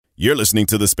You're listening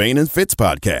to the Spain and Fitz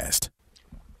podcast.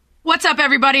 What's up,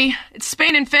 everybody? It's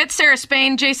Spain and Fitz, Sarah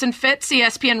Spain, Jason Fitz,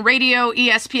 ESPN Radio,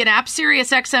 ESPN app, Sirius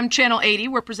XM Channel 80.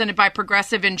 We're presented by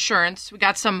Progressive Insurance. We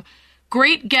got some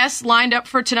great guests lined up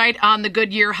for tonight on the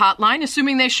Goodyear Hotline.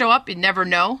 Assuming they show up, you never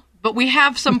know. But we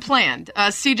have some planned.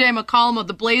 CJ McCollum of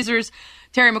the Blazers,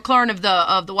 Terry McLaurin of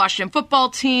the Washington football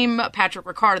team, Patrick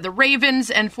Ricard of the Ravens,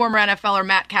 and former NFLer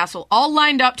Matt Castle all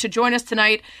lined up to join us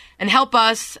tonight and help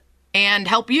us and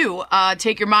help you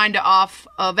take your mind off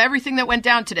of everything that went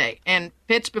down today. And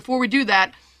Fitz, before we do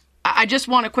that, I just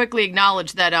want to quickly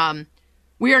acknowledge that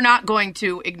we are not going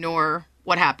to ignore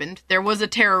what happened. There was a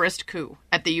terrorist coup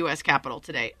at the U.S. Capitol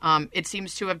today. It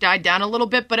seems to have died down a little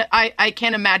bit, but I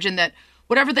can't imagine that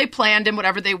whatever they planned and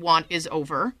whatever they want is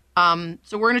over.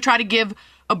 So we're going to try to give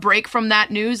a break from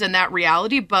that news and that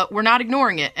reality, but we're not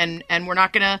ignoring it. And we're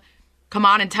not going to come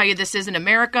on and tell you this isn't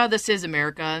America. This is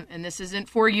America. And this isn't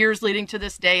 4 years leading to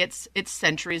this day. It's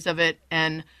centuries of it.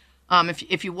 And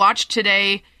if you watched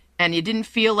today and you didn't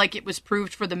feel like it was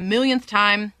proved for the millionth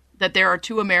time that there are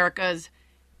two Americas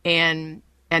and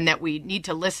that we need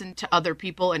to listen to other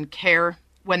people and care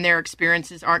when their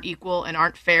experiences aren't equal and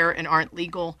aren't fair and aren't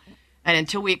legal. And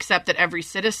until we accept that every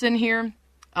citizen here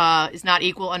is not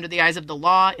equal under the eyes of the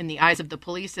law, in the eyes of the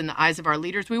police, in the eyes of our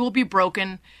leaders, we will be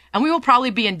broken and we will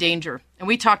probably be in danger. And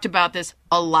we talked about this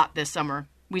a lot this summer.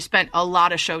 We spent a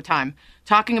lot of showtime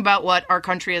talking about what our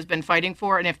country has been fighting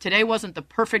for. And if today wasn't the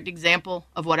perfect example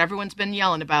of what everyone's been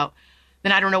yelling about,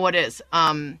 then I don't know what is.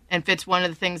 And Fitz, one of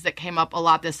the things that came up a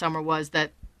lot this summer was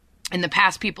that in the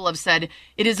past, people have said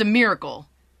it is a miracle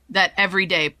that every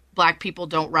day Black people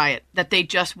don't riot, that they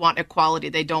just want equality.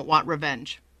 They don't want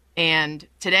revenge. And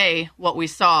today, what we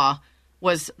saw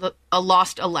was a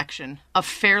lost election, a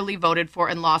fairly voted for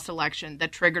and lost election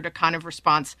that triggered a kind of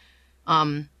response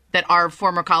that our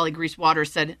former colleague Reese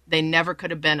Waters said they never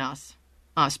could have been us,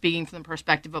 speaking from the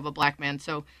perspective of a Black man.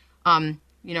 So,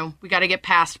 we got to get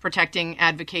past protecting,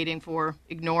 advocating for,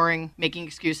 ignoring, making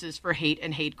excuses for hate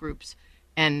and hate groups.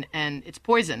 And it's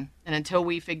poison. And until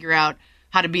we figure out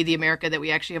how to be the America that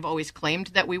we actually have always claimed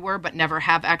that we were, but never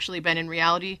have actually been in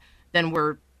reality, then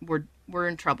we're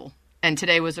in trouble. And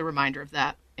today was a reminder of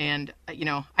that. And,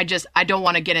 I don't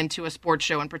want to get into a sports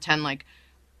show and pretend like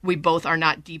we both are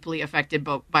not deeply affected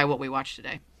by what we watched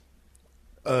today.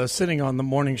 Sitting on the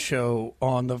morning show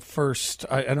on the first,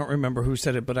 I don't remember who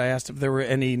said it, but I asked if there were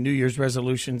any New Year's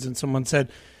resolutions, and someone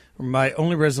said, my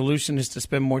only resolution is to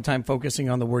spend more time focusing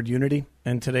on the word unity.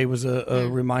 And today was a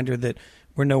reminder that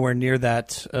we're nowhere near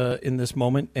that in this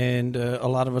moment, and a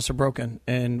lot of us are broken.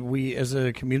 And we as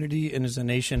a community and as a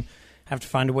nation have to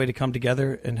find a way to come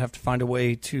together and have to find a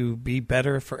way to be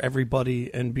better for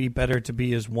everybody and be better to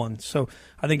be as one. So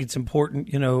I think it's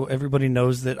important, everybody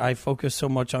knows that I focus so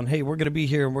much on, hey, we're going to be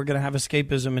here and we're going to have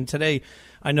escapism. And today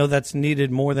I know that's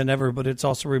needed more than ever, but it's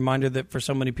also a reminder that for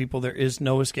so many people there is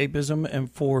no escapism.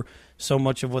 And for so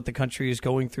much of what the country is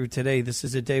going through today, this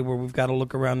is a day where we've got to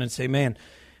look around and say, man,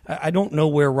 I don't know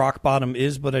where rock bottom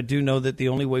is, but I do know that the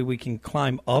only way we can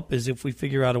climb up is if we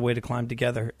figure out a way to climb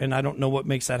together. And I don't know what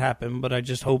makes that happen, but I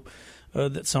just hope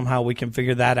that somehow we can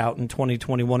figure that out in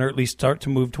 2021, or at least start to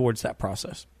move towards that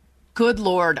process. Good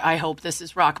Lord, I hope this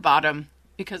is rock bottom,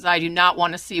 because I do not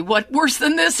want to see what worse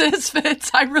than this is,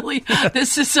 Fitz.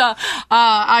 This is,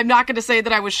 I'm not going to say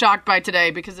that I was shocked by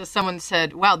today, because as someone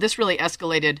said, wow, this really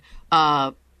escalated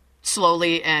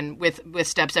slowly and with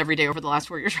steps every day over the last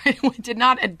 4 years. Right? It did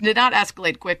not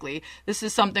escalate quickly. This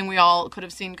is something we all could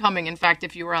have seen coming. In fact,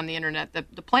 if you were on the internet,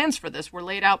 the plans for this were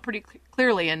laid out pretty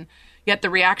clearly, and yet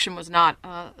the reaction was not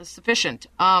sufficient.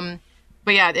 But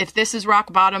yeah, if this is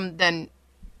rock bottom, then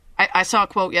I saw a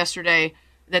quote yesterday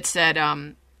that said,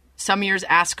 some years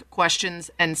ask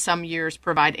questions and some years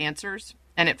provide answers.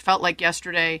 And it felt like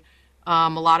yesterday, a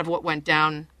lot of what went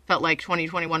down felt like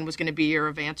 2021 was going to be a year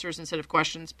of answers instead of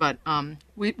questions. But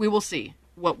we will see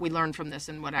what we learn from this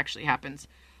and what actually happens.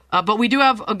 But we do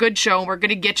have a good show, and we're going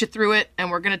to get you through it,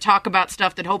 and we're going to talk about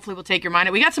stuff that hopefully will take your mind.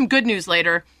 We got some good news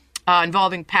later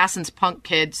involving Passon's punk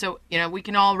kid. So, we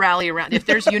can all rally around. If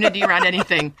there's unity around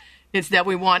anything, it's that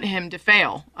we want him to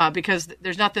fail, because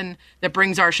there's nothing that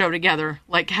brings our show together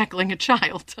like heckling a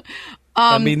child.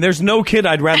 There's no kid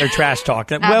I'd rather trash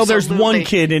talk. Well, there's one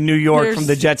kid in New York from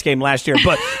the Jets game last year,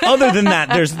 but other than that,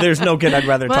 there's no kid I'd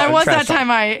rather trash talk. There was that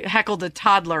time I heckled a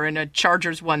toddler in a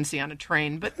Chargers onesie on a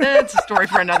train, but that's a story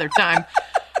for another time.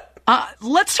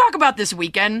 Let's talk about this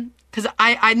weekend, because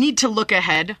I need to look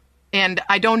ahead. And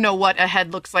I don't know what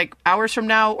ahead looks like hours from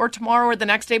now or tomorrow or the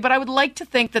next day, but I would like to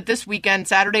think that this weekend,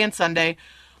 Saturday and Sunday,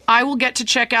 I will get to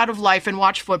check out of life and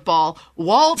watch football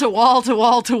wall to wall to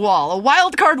wall to wall. A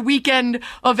wild card weekend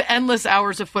of endless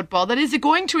hours of football that is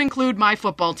going to include my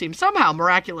football team somehow,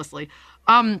 miraculously.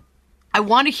 I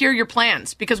want to hear your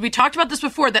plans because we talked about this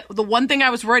before, that the one thing I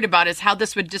was worried about is how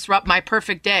this would disrupt my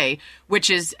perfect day, which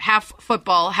is half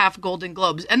football, half Golden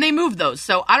Globes. And they moved those.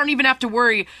 So I don't even have to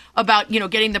worry about,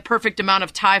 getting the perfect amount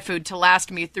of Thai food to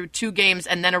last me through 2 games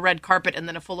and then a red carpet and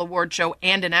then a full award show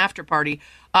and an after party.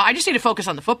 I just need to focus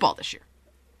on the football this year.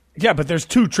 Yeah, but there's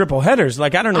 2 triple headers.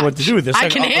 Like, I don't know what to do with this. I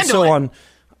can handle it.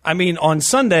 On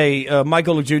Sunday,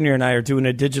 Michael Jr. and I are doing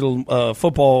a digital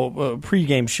football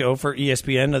pregame show for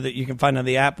ESPN that you can find on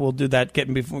the app. We'll do that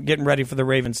getting ready for the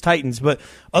Ravens-Titans. But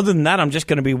other than that, I'm just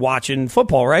going to be watching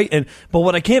football, right? But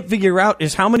what I can't figure out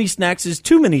is how many snacks is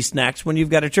too many snacks when you've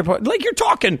got a triple. Like, you're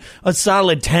talking a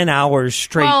solid 10 hours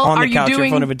straight on the couch in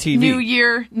front of a TV. New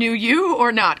year, new you,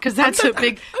 or not? Because that's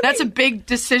a big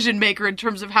decision maker in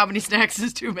terms of how many snacks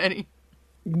is too many.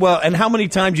 Well, and how many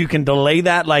times you can delay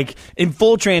that? Like, in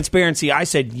full transparency, I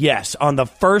said yes. On the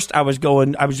first, I was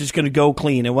just going to go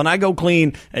clean. And when I go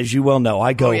clean, as you well know,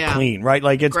 I go clean, right?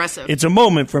 Like, it's a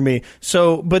moment for me.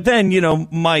 So, but then,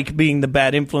 Mike, being the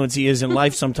bad influence he is in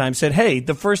life sometimes, said, hey,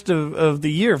 the first of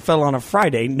the year fell on a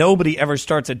Friday. Nobody ever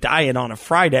starts a diet on a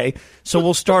Friday, so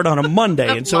we'll start on a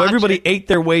Monday. And so everybody ate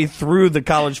their way through the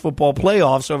college football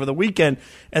playoffs over the weekend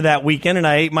and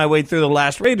I ate my way through the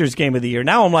last Raiders game of the year.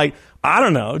 Now I'm like, I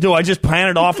don't know. Do I just plan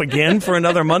it off again for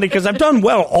another Monday? Because I've done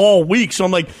well all week. So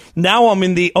I'm like, now I'm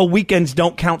in the weekends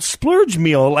don't count splurge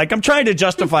meal. Like, I'm trying to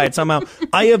justify it somehow.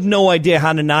 I have no idea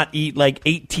how to not eat like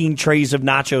 18 trays of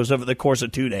nachos over the course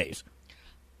of 2 days.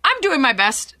 I'm doing my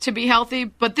best to be healthy,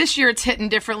 but this year it's hitting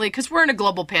differently because we're in a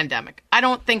global pandemic. I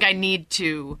don't think I need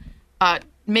to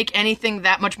make anything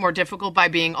that much more difficult by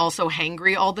being also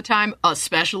hangry all the time,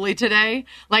 especially today.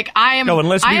 Like, I am. No, and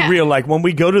let's be real. Like, when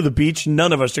we go to the beach,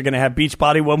 none of us are going to have beach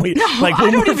body when we. No, like,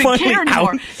 I don't even care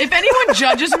anymore. Out. If anyone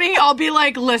judges me, I'll be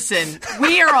like, listen,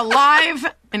 we are alive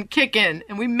and kicking,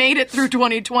 and we made it through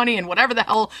 2020 and whatever the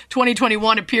hell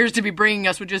 2021 appears to be bringing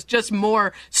us, which is just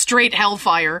more straight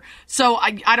hellfire. So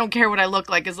I don't care what I look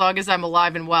like as long as I'm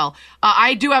alive and well.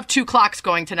 I do have 2 clocks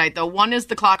going tonight, though. One is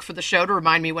the clock for the show to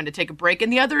remind me when to take a break,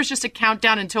 and the other is just a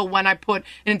countdown until when I put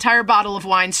an entire bottle of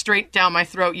wine straight down my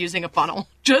throat using a funnel.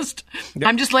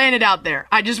 I'm just laying it out there.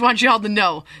 I just want you all to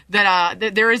know that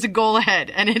there is a goal ahead,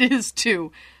 and it is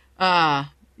to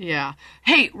yeah.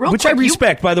 Hey, which quick, I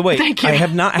respect, by the way. Thank you. I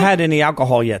have not had any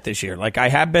alcohol yet this year. Like, I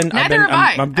have been. Neither have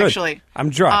I. I'm good. Actually,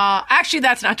 I'm drunk. Actually,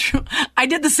 that's not true. I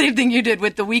did the same thing you did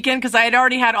with the weekend because I had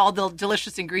already had all the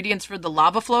delicious ingredients for the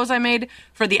lava flows I made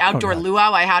for the outdoor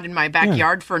luau I had in my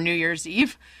backyard for New Year's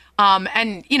Eve.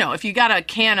 And, if you got a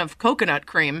can of coconut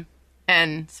cream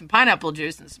and some pineapple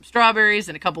juice and some strawberries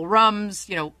and a couple rums,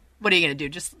 what are you going to do?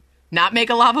 Just not make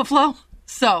a lava flow?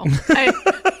 So,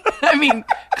 I mean,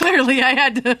 clearly I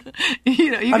had to,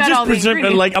 you got all the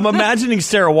ingredients. Like, I'm imagining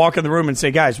Sarah walk in the room and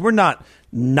say, guys, we're not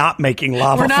making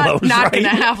lava flows, We're not right? going to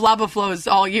have lava flows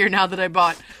all year now that I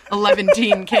bought 11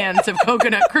 cans of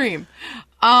coconut cream.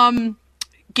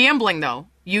 Gambling, though.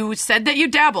 You said that you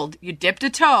dabbled. You dipped a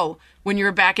toe when you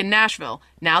were back in Nashville.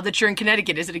 Now that you're in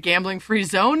Connecticut, is it a gambling-free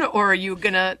zone, or are you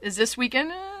going to, is this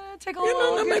weekend... take a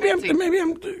little. Maybe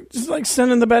I'm just like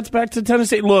sending the bets back to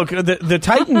Tennessee. Look, the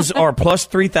Titans are plus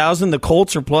 3,000. The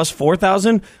Colts are plus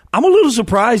 4,000. I'm a little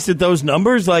surprised at those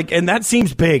numbers. Like, and that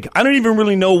seems big. I don't even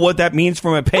really know what that means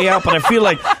from a payout, but I feel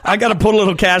like I got to put a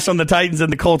little cash on the Titans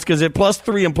and the Colts because it's plus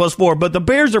 3 and plus 4. But the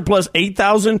Bears are plus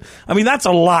 8,000. I mean, that's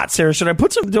a lot, Sarah. Should I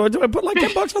put some? Do I put like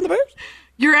 $10 on the Bears?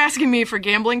 You're asking me for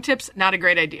gambling tips. Not a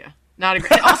great idea. Not a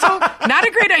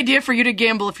great idea for you to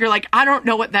gamble if you're like, I don't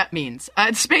know what that means.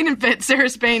 It's Spain and Fitz, Sarah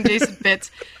Spain, Jason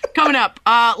Fitz. Coming up,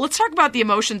 let's talk about the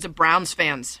emotions of Browns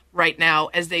fans right now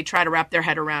as they try to wrap their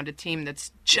head around a team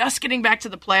that's just getting back to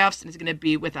the playoffs and is going to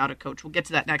be without a coach. We'll get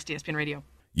to that next, ESPN Radio.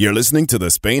 You're listening to the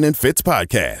Spain and Fitz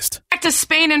podcast. Back to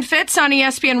Spain and Fitz on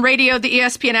ESPN Radio, the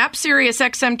ESPN app, Sirius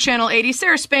XM Channel 80.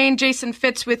 Sarah Spain, Jason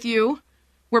Fitz with you.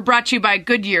 We're brought to you by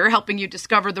Goodyear, helping you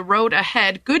discover the road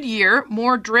ahead. Goodyear,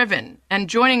 more driven. And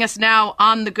joining us now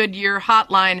on the Goodyear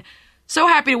hotline, so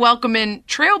happy to welcome in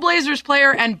Trailblazers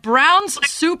player and Browns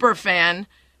super fan,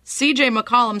 CJ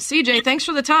McCollum. CJ, thanks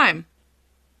for the time.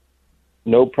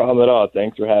 No problem at all.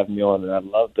 Thanks for having me on, and I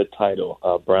love the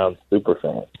title, Browns super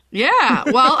fan. Yeah,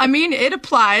 well, I mean, it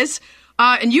applies.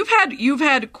 And you've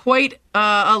had quite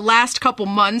a last couple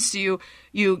months. You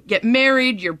get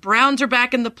married, your Browns are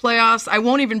back in the playoffs. I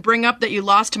won't even bring up that you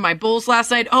lost to my Bulls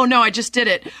last night. Oh, no, I just did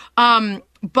it.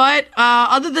 But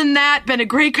other than that, been a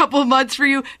great couple of months for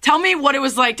you. Tell me what it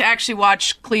was like to actually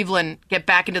watch Cleveland get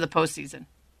back into the postseason.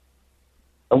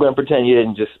 I'm going to pretend you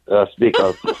didn't just speak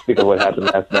of what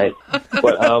happened last night.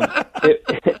 But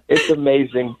it's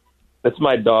amazing. That's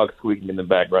my dog squeaking in the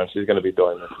background. She's going to be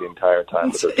doing this the entire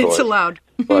time. It's allowed.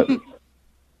 But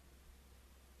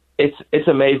it's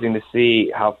amazing to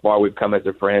see how far we've come as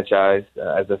a franchise.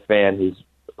 As a fan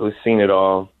who's seen it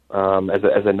all. As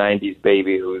a '90s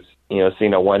baby who's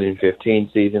seen a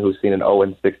 1-15 season, who's seen an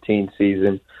 0-16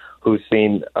 season, who's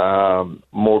seen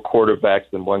more quarterbacks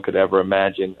than one could ever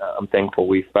imagine. I'm thankful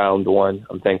we found one.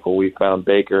 I'm thankful we found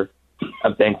Baker.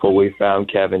 I'm thankful we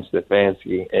found Kevin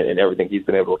Stefanski and everything he's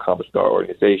been able to accomplish with our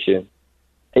organization.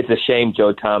 It's a shame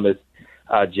Joe Thomas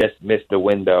just missed the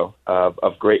window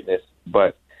of greatness,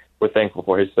 but we're thankful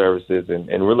for his services, and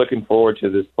we're looking forward to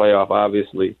this playoff,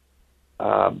 obviously.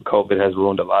 COVID has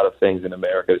ruined a lot of things in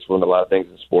America. It's ruined a lot of things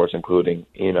in sports, including,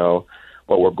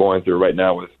 what we're going through right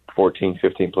now with 14,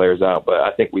 15 players out. But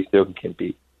I think we still can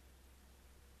compete.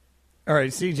 All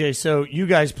right, CJ, so you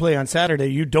guys play on Saturday.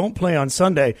 You don't play on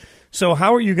Sunday. So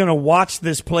how are you going to watch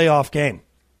this playoff game?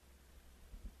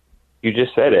 You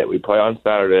just said it. We play on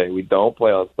Saturday. We don't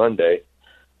play on Sunday.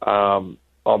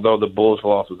 Although the Bulls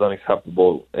loss was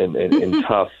unacceptable and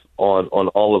tough on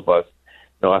all of us.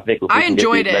 I think if we can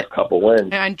get these next couple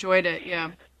wins. I enjoyed it, yeah.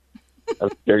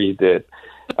 I'm sure you did.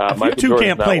 You two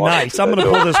can't play nice. I'm going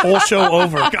to pull this whole show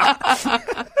over.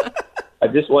 I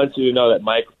just want you to know that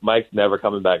Mike's never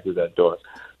coming back through that door.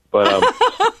 But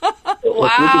if we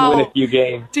can win a few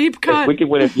games, deep cut. If we can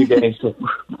win a few games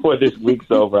before this week's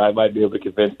over, I might be able to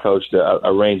convince Coach to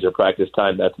arrange a practice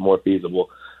time that's more feasible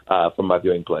for my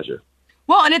viewing pleasure.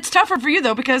 Well, and it's tougher for you,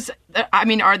 though, because,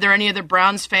 are there any other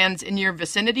Browns fans in your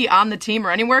vicinity on the team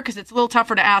or anywhere? Because it's a little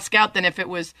tougher to ask out than if it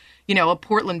was, a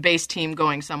Portland-based team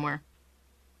going somewhere.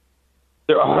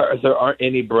 There aren't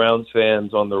any Browns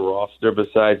fans on the roster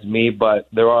besides me, but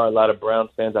there are a lot of Browns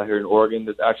fans out here in Oregon.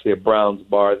 There's actually a Browns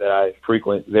bar that I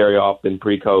frequent very often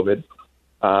pre-COVID,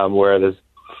 where there's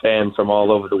fans from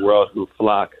all over the world who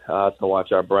flock to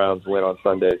watch our Browns win on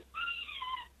Sundays.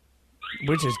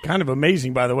 Which is kind of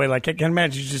amazing, by the way. Like, I can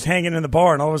imagine you just hanging in the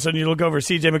bar, and all of a sudden you look over,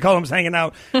 C.J. McCollum's hanging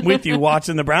out with you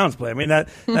watching the Browns play. I mean, that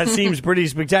seems pretty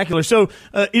spectacular. So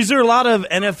is there a lot of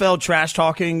NFL trash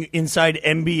talking inside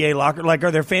NBA locker? Like,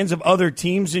 are there fans of other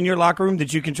teams in your locker room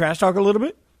that you can trash talk a little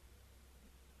bit?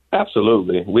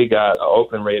 Absolutely. We got an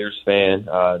Oakland Raiders fan,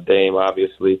 Dame,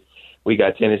 obviously. We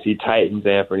got Tennessee Titans,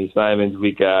 Anthony Simons.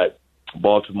 We got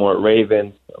Baltimore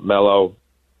Ravens, Mello.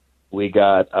 We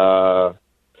got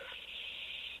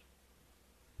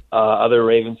other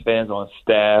Ravens fans on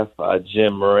staff.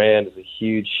 Jim Moran is a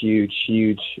huge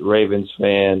Ravens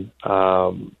fan.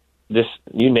 Just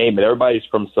you name it. Everybody's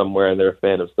from somewhere and they're a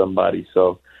fan of somebody.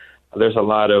 So there's a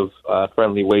lot of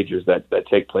friendly wagers that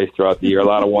take place throughout the year. A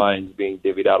lot of wines being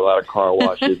divvied out, a lot of car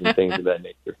washes and things of that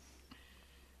nature.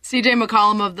 C.J.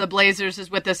 McCollum of the Blazers is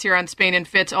with us here on Spain and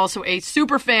Fitz, also a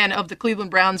super fan of the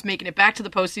Cleveland Browns, making it back to the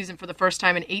postseason for the first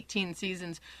time in 18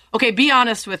 seasons. Okay, be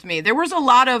honest with me. There were a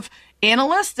lot of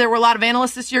analysts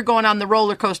this year going on the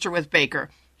roller coaster with Baker.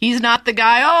 He's not the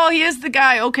guy. Oh, he is the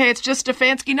guy. Okay, it's just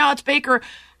Stefanski. No, it's Baker.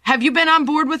 Have you been on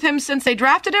board with him since they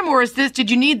drafted him, or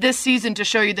did you need this season to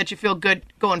show you that you feel good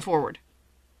going forward?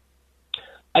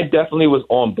 I definitely was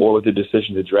on board with the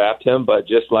decision to draft him, but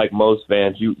just like most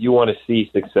fans, you want to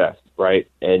see success, right?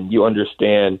 And you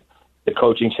understand the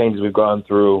coaching changes we've gone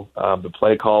through, the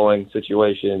play calling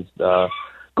situations,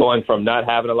 going from not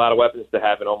having a lot of weapons to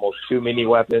having almost too many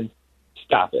weapons.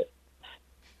 Stop it.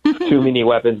 Too many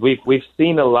weapons. We've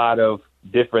seen a lot of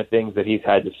different things that he's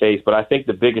had to face, but I think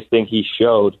the biggest thing he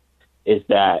showed is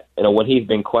that, when he's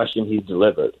been questioned, he's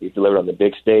delivered. He's delivered on the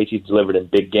big stage. He's delivered in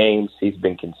big games. He's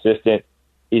been consistent.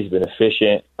 He's been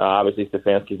efficient. Obviously,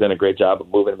 Stefanski's done a great job of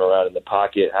moving him around in the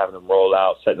pocket, having him roll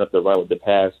out, setting up the run with the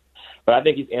pass. But I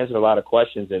think he's answered a lot of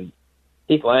questions, and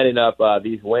he's lining up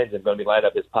these wins and going to be lining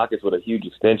up his pockets with a huge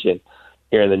extension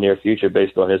here in the near future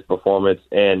based on his performance.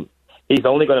 And he's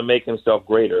only going to make himself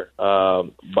greater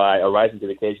by arising to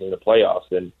the occasion in the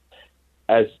playoffs. And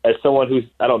as someone who's,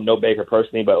 I don't know Baker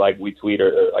personally, but like we tweet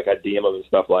or like I DM him and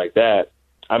stuff like that,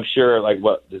 I'm sure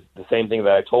the same thing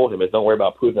that I told him is don't worry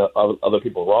about proving other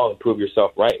people wrong, prove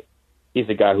yourself right. He's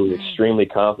a guy who's extremely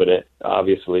confident,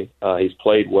 obviously. He's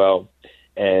played well.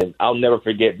 And I'll never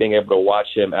forget being able to watch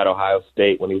him at Ohio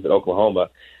State when he was at Oklahoma,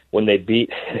 when they beat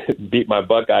my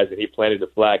Buckeyes and he planted the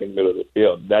flag in the middle of the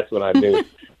field. That's when I knew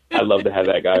I'd love to have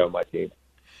that guy on my team.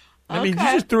 I mean, you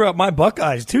just threw out my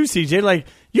Buckeyes too, CJ. Like,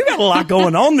 you got a lot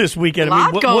going on this weekend.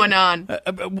 Going on.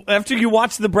 After you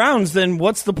watch the Browns, then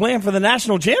what's the plan for the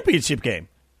national championship game?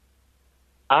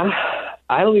 I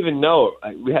don't even know.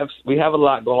 We have a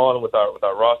lot going on with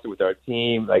our roster, with our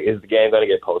team. Like, is the game going to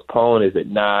get postponed? Is it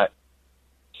not?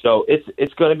 So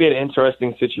it's going to be an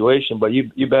interesting situation, but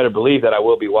you better believe that I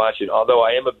will be watching. Although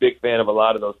I am a big fan of a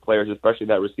lot of those players, especially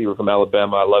that receiver from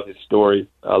Alabama. I love his story.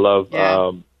 I love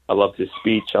his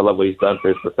speech. I love what he's done for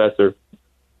his professor.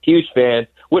 Huge fan.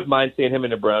 Wouldn't mind seeing him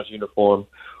in the Browns uniform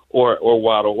or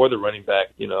Waddle or the running back.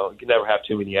 You can never have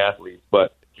too many athletes.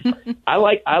 But I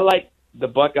like the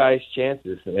Buckeyes'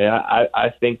 chances. And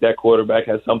I think that quarterback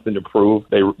has something to prove.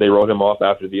 They wrote him off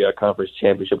after the conference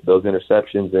championship with those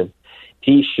interceptions, and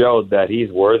he showed that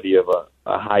he's worthy of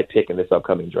a high pick in this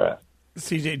upcoming draft.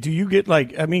 CJ, do you get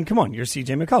come on, you're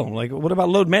CJ McCollum. Like, what about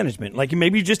load management? Like,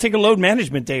 maybe you just take a load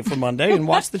management day for Monday and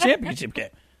watch the championship game.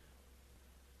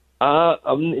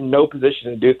 I'm in no position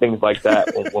to do things like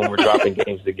that when we're dropping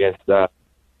games against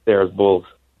Sarah's Bulls.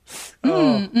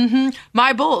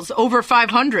 My Bulls over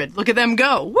 500. Look at them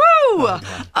go! Woo!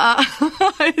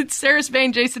 It's Sarah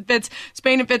Spain, Jason Fitz,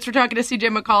 Spain and Fitz. We're talking to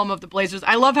CJ McCollum of the Blazers.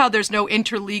 I love how there's no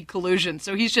interleague collusion,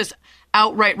 so he's just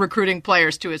outright recruiting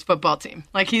players to his football team.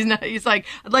 Like he's like,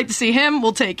 I'd like to see him.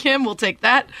 We'll take him. We'll take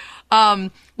that.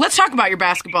 Let's talk about your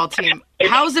basketball team.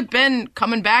 How's it been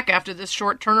coming back after this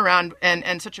short turnaround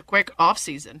and such a quick off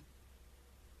season?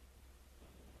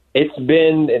 It's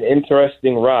been an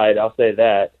interesting ride, I'll say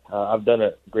that. I've done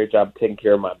a great job taking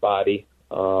care of my body,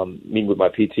 meeting with my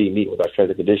PT, meeting with our strength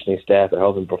and conditioning staff at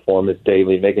Health and Performance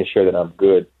daily, making sure that I'm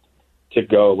good to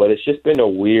go. But it's just been a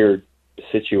weird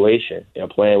situation,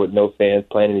 playing with no fans,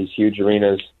 playing in these huge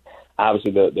arenas.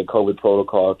 Obviously, the COVID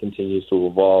protocol continues to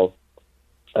evolve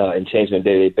and change on a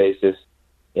day-to-day basis.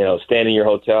 Staying in your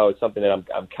hotel is something that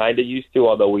I'm kind of used to,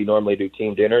 although we normally do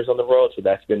team dinners on the road, so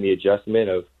that's been the adjustment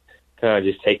of kind of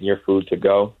just taking your food to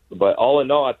go. But all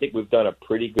in all, I think we've done a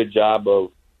pretty good job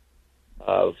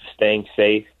of staying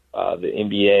safe. The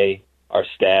NBA, our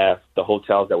staff, the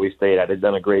hotels that we stayed at, they've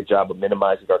done a great job of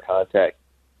minimizing our contact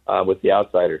with the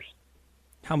outsiders.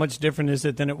 How much different is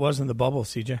it than it was in the bubble,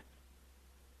 CJ?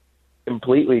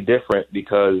 Completely different,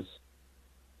 because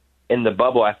in the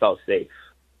bubble I felt safe.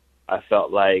 I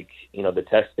felt like, the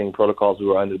testing protocols we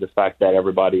were under, the fact that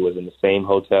everybody was in the same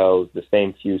hotels, the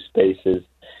same few spaces.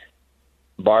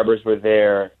 Barbers were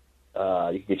there.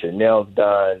 You could get your nails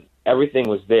done. Everything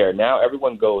was there. Now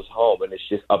everyone goes home, and it's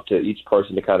just up to each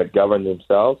person to kind of govern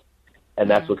themselves, and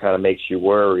that's what kind of makes you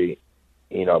worry.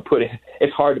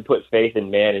 It's hard to put faith in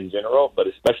man in general, but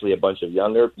especially a bunch of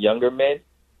younger men.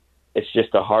 It's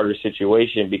just a harder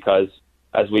situation because,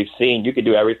 as we've seen, you could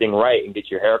do everything right and get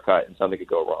your hair cut, and something could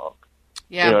go wrong.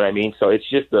 Yeah. You know what I mean? So it's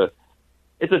just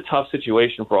it's a tough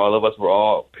situation for all of us. We're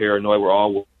all paranoid. We're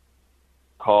all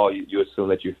call, you assume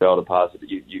that you failed a positive.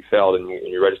 You failed and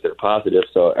you registered a positive.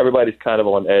 So everybody's kind of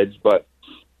on edge, but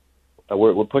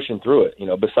we're pushing through it.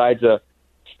 Besides a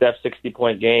Steph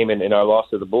 60-point game and our loss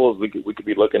to the Bulls, we could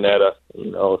be looking at a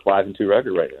 5-2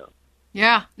 record right now.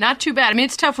 Yeah, not too bad. I mean,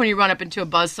 it's tough when you run up into a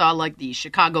buzzsaw like the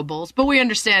Chicago Bulls, but we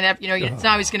understand that, it's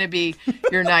always going to be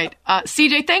your night.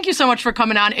 CJ, thank you so much for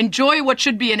coming on. Enjoy what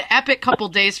should be an epic couple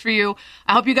days for you.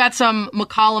 I hope you got some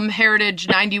McCollum Heritage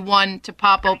 91 to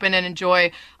pop open and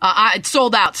enjoy. It's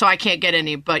sold out, so I can't get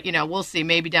any, but, we'll see.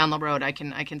 Maybe down the road I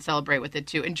can celebrate with it,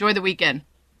 too. Enjoy the weekend.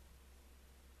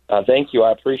 Thank you.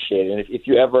 I appreciate it. And if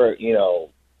you ever,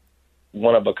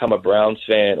 want to become a Browns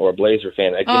fan or a Blazer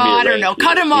fan, it can be I don't know.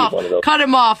 Cut him off. Cut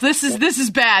him off. This is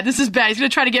bad. This is bad. He's going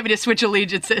to try to get me to switch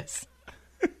allegiances.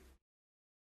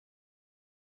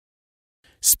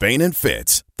 Spain and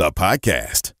Fitz, the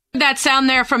podcast. That sound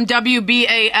there from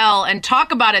WBAL, and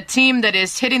talk about a team that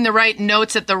is hitting the right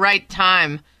notes at the right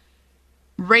time.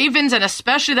 Ravens, and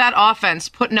especially that offense,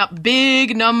 putting up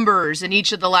big numbers in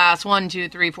each of the last 1, 2,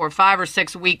 3, 4, 5, or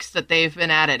 6 weeks that they've been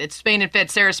at it. It's Spain and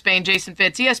Fitz, Sarah Spain, Jason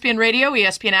Fitz, ESPN Radio,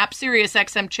 ESPN app, Sirius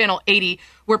XM Channel 80.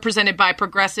 We're presented by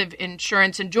Progressive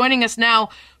Insurance. And joining us now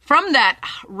from that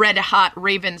red-hot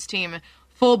Ravens team,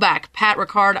 fullback Pat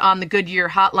Ricard on the Goodyear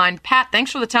Hotline. Pat,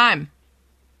 thanks for the time.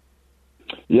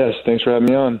 Yes, thanks for having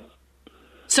me on.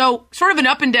 So sort of an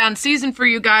up and down season for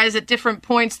you guys. At different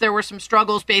points, there were some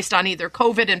struggles based on either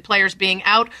COVID and players being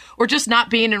out or just not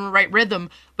being in the right rhythm.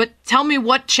 But tell me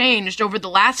what changed over the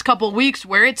last couple of weeks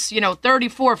where it's,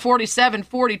 34, 47,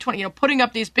 40, 20, putting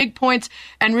up these big points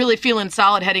and really feeling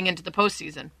solid heading into the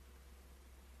postseason.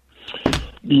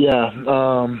 Yeah.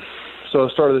 So at the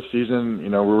start of the season, we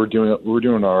were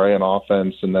doing all right on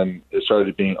offense, and then it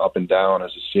started being up and down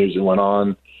as the season went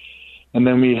on. And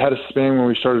then we had a span where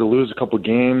we started to lose a couple of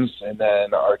games, and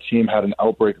then our team had an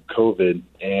outbreak of COVID.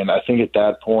 And I think at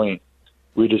that point,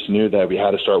 we just knew that we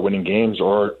had to start winning games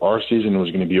or our season was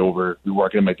going to be over. We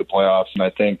weren't going to make the playoffs. And I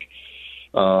think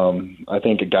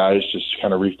the guys just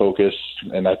kind of refocused.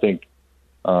 And I think,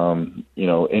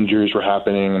 injuries were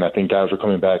happening, and I think guys were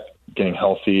coming back getting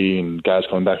healthy and guys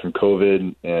coming back from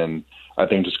COVID. And I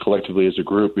think just collectively as a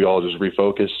group, we all just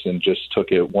refocused and just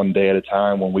took it one day at a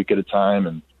time, 1 week at a time.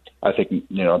 And I think,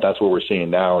 that's what we're seeing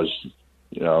now is,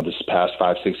 this past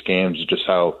 5-6 games is just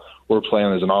how we're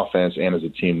playing as an offense and as a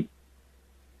team.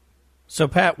 So,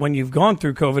 Pat, when you've gone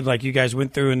through COVID like you guys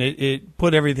went through and it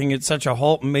put everything at such a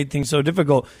halt and made things so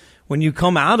difficult, when you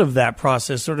come out of that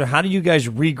process, sort of how do you guys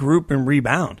regroup and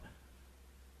rebound?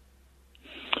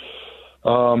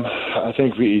 I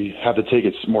think we have to take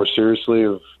it more seriously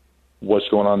of what's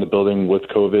going on in the building with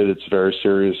COVID. It's a very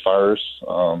serious virus.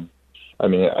 I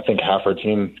think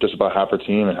just about half our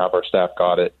team and half our staff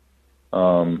got it.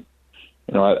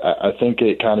 I think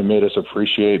it kind of made us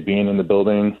appreciate being in the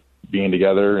building, being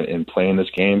together and playing this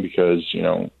game because,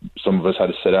 some of us had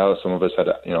to sit out. Some of us had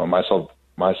to,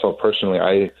 myself personally,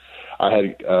 I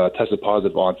had tested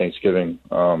positive on Thanksgiving.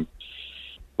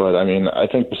 But I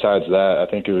think besides that, I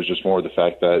think it was just more the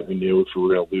fact that we knew if we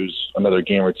were going to lose another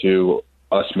game or two,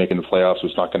 us making the playoffs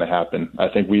was not going to happen. I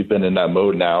think we've been in that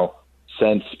mode now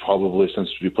since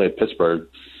we played Pittsburgh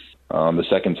the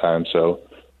second time. So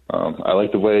I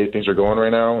like the way things are going right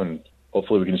now, and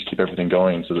hopefully we can just keep everything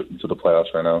going into the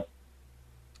playoffs right now.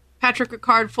 Patrick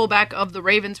Ricard, fullback of the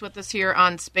Ravens, with us here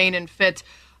on Spain and Fitz.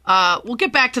 We'll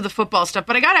get back to the football stuff,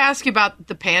 but I got to ask you about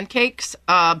the pancakes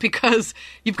because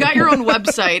you've got your own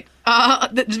website.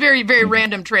 That's very, very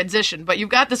random transition, but you've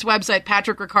got this website,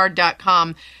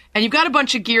 patrickricard.com, and you've got a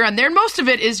bunch of gear on there. And most of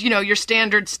it is, your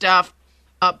standard stuff,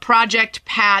 Project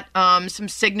Pat, some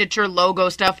signature logo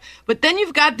stuff. But then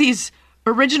you've got these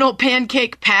original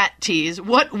Pancake Pat tees.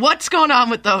 What's going on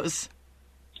with those?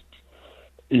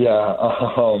 Yeah,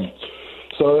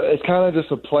 so it's kind of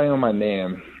just a play on my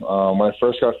name. When I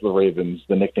first got to the Ravens,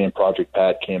 the nickname Project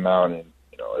Pat came out, and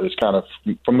it was kind of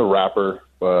from the rapper.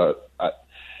 But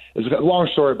it's a long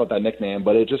story about that nickname.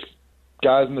 But it just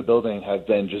guys in the building have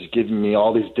been just giving me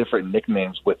all these different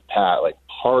nicknames with Pat, like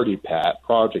Party Pat,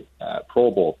 Project Pat,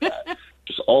 Pro Bowl Pat,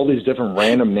 just all these different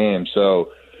random names. So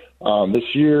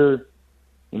this year,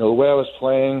 the way I was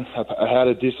playing, I had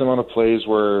a decent amount of plays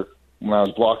where when I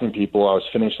was blocking people, I was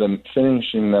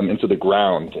finishing them into the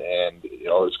ground, and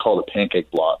it's called a pancake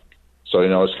block. So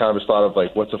it's kind of a thought of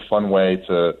like, what's a fun way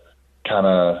to kind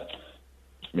of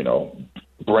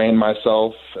brand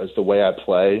myself as the way I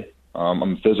play. I'm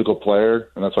a physical player,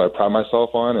 and that's what I pride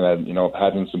myself on. And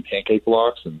having some pancake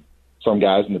blocks, and some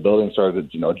guys in the building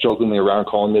started jokingly around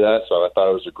calling me that. So I thought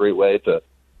it was a great way to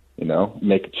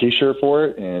make a T-shirt for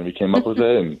it, and we came up with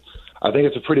it, and I think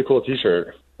it's a pretty cool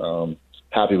T-shirt.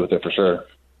 Happy with it for sure.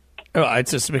 Oh,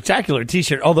 it's a spectacular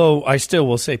T-shirt, although I still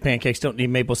will say pancakes don't need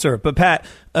maple syrup. But Pat,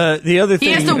 the other thing...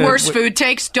 He has the worst food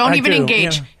takes. Don't even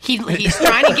engage. Yeah. He's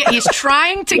trying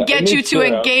to get you to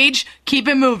engage. Keep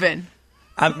it moving.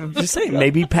 I'm just saying,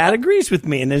 maybe Pat agrees with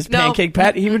me, and this pancake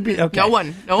Pat, he would be okay. No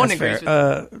one agrees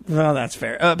with me. Well, that's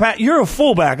fair. Pat, you're a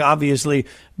fullback, obviously,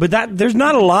 but there's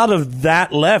not a lot of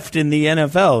that left in the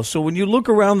NFL. So when you look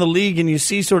around the league and you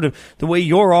see sort of the way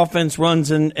your offense runs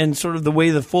and sort of the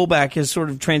way the fullback has sort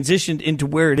of transitioned into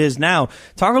where it is now,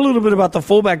 talk a little bit about the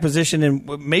fullback position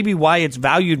and maybe why it's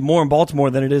valued more in Baltimore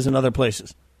than it is in other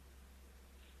places.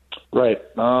 Right.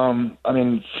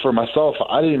 For myself,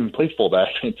 I didn't even play fullback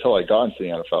until I got into the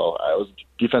NFL. I was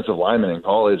a defensive lineman in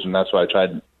college, and that's what I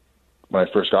tried when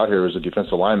I first got here, was a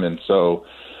defensive lineman. So,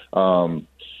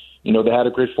 they had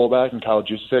a great fullback in Kyle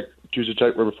Juszczyk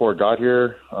right before I got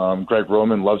here. Greg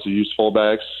Roman loves to use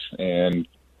fullbacks, and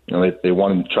they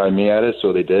wanted to try me at it,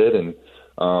 so they did. And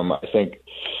I think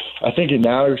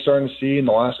now you're starting to see in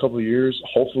the last couple of years,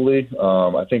 hopefully,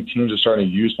 I think teams are starting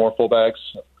to use more fullbacks.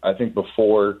 I think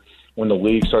before, when the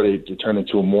league started to turn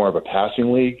into more of a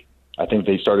passing league, I think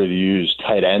they started to use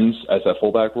tight ends as that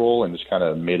fullback role and just kind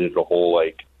of made it a whole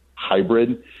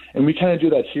hybrid. And we kind of do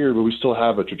that here, but we still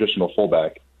have a traditional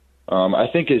fullback. I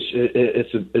think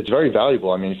it's very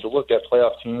valuable. If you look at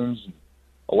playoff teams,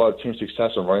 a lot of teams'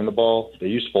 success in running the ball, they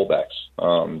use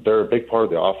fullbacks. They're a big part of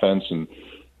the offense. And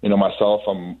myself,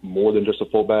 I'm more than just a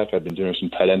fullback. I've been doing some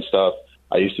tight end stuff.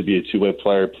 I used to be a two-way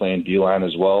player playing D-line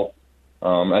as well.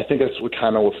 I think that's what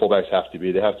fullbacks have to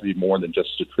be. They have to be more than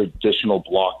just a traditional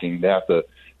blocking. They have to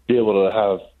be able to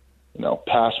have,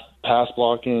 pass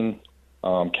blocking,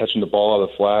 catching the ball out of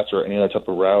the flats or any other type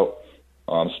of route,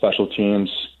 special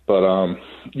teams. But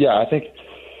I think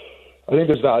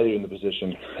there's value in the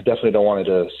position. I definitely don't want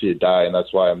to see it die, and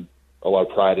that's why I'm a lot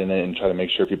of pride in it and try to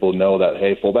make sure people know that,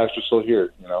 hey, fullbacks are still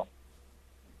here.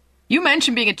 You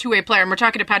mentioned being a two-way player, and we're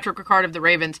talking to Patrick Ricard of the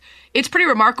Ravens. It's pretty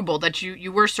remarkable that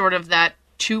you were sort of that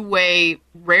two-way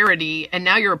rarity, and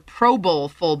now you're a Pro Bowl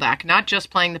fullback, not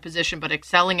just playing the position, but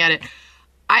excelling at it.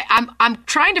 I'm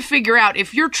trying to figure out,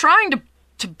 if you're trying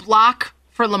to block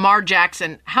for Lamar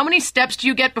Jackson, how many steps do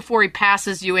you get before he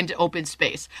passes you into open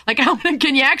space? Like,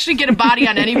 can you actually get a body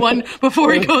on anyone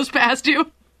before he goes past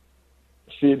you?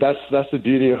 See, that's the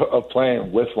beauty of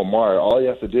playing with Lamar. All you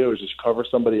have to do is just cover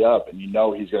somebody up, and he's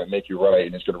going to make you right,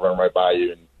 and he's going to run right by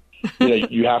you.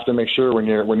 And you have to make sure when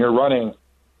you're running,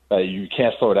 you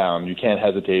can't slow down, you can't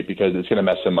hesitate, because it's going to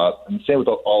mess him up. And same with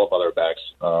all of other backs.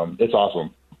 It's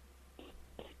awesome.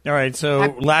 All right,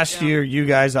 so last year you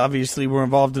guys obviously were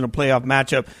involved in a playoff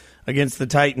matchup against the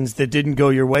Titans that didn't go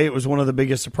your way. It was one of the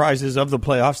biggest surprises of the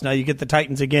playoffs. Now you get the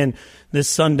Titans again this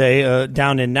Sunday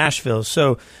down in Nashville.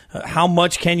 So how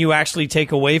much can you actually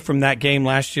take away from that game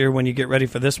last year when you get ready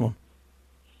for this one?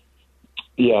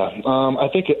 Yeah, I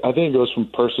think it goes from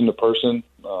person to person.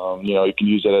 You can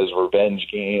use it as a revenge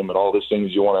game and all these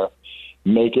things you want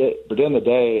to make it. But at the end of the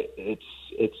day,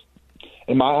 it's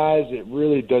in my eyes, it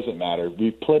really doesn't matter.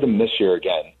 We played them this year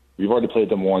again. We've already played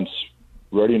them once.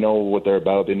 We already know what they're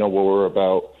about. They know what we're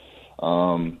about.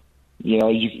 You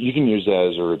can use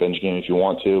that as a revenge game if you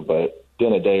want to, but at the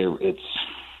end of the day,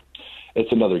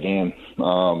 it's another game.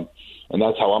 And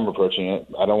that's how I'm approaching it.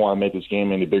 I don't want to make this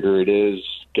game any bigger than it is,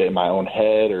 get in my own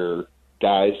head, or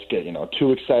guys get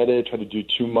too excited, try to do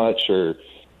too much, or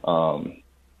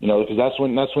because that's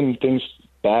when things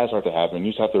bad start to happen.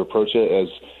 You just have to approach it as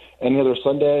any other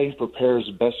Sunday, prepare as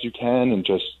best you can, and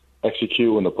just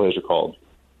execute when the plays are called.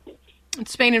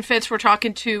 It's Spain and Fitz. We're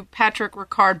talking to Patrick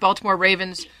Ricard, Baltimore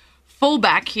Ravens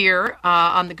fullback here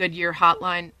on the Goodyear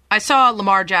Hotline. I saw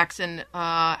Lamar Jackson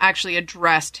actually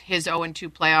addressed his 0-2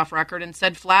 playoff record and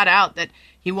said flat out that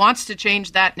he wants to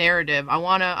change that narrative. I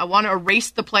want to erase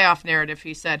the playoff narrative,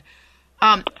 he said.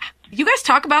 You guys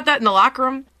talk about that in the locker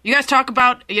room? You guys talk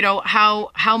about,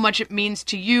 how much it means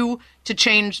to you to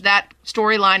change that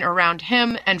storyline around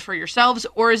him and for yourselves,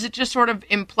 or is it just sort of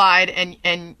implied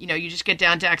and you just get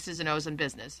down to X's and O's and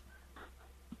business?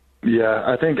 Yeah,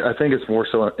 I think it's more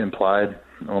so implied.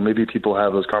 Well, maybe people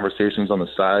have those conversations on the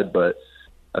side, but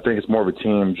I think it's more of a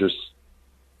team. Just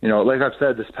like I've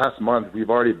said, this past month we've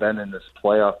already been in this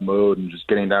playoff mode and just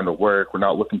getting down to work. We're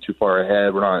not looking too far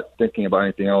ahead. We're not thinking about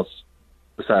anything else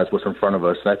besides what's in front of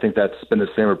us. And I think that's been the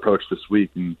same approach this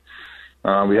week. And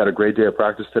we had a great day of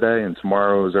practice today, and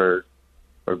tomorrow is our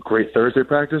great Thursday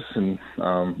practice, and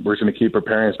we're going to keep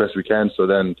preparing as best we can, so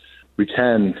then we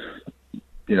can,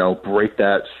 break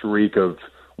that streak of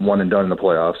one and done in the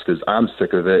playoffs, because I'm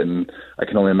sick of it, and I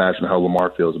can only imagine how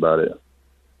Lamar feels about it.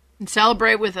 And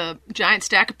celebrate with a giant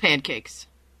stack of pancakes,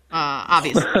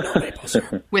 obviously,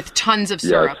 with tons of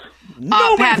syrup. Yes.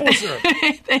 No Pat, maple syrup.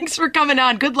 Thanks for coming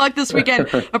on. Good luck this weekend.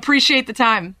 Appreciate the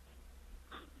time.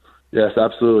 Yes,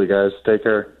 absolutely, guys. Take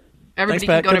care. Everybody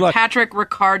Thanks, can go Pat. to Good luck.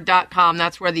 patrickricard.com.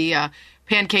 That's where the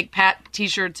Pancake Pat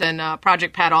t-shirts and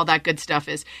Project Pat, all that good stuff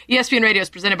is. ESPN Radio is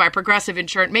presented by Progressive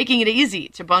Insurance, making it easy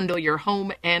to bundle your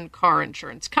home and car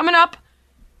insurance. Coming up,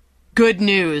 good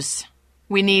news.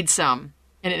 We need some,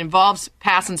 and it involves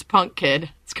Passon's Punk Kid.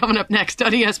 It's coming up next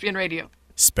on ESPN Radio.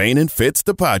 Spain and Fitz,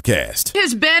 the podcast. It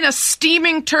has been a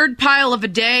steaming turd pile of a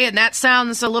day, and that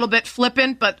sounds a little bit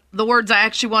flippant, but the words I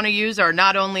actually want to use are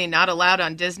not only not allowed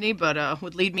on Disney, but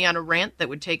would lead me on a rant that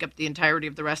would take up the entirety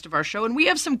of the rest of our show. And we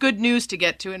have some good news to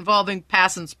get to involving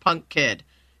Passon's Punk Kid.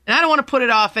 And I don't want to put it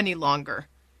off any longer.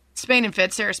 Spain and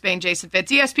Fitz, Sarah Spain, Jason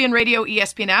Fitz, ESPN Radio,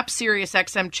 ESPN app, Sirius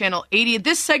XM Channel 80.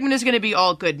 This segment is going to be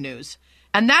all good news.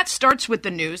 And that starts with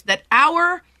the news that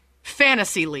our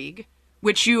fantasy league,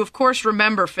 which you, of course,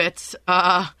 remember, Fitz,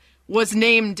 was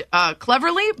named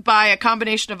cleverly by a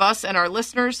combination of us and our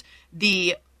listeners,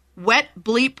 the Wet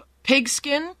Bleep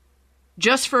Pigskin,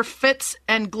 just for Fitz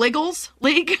and Gliggles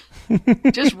League.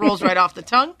 Just rolls right off the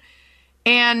tongue.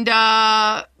 And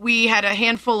we had a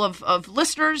handful of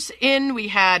listeners in. We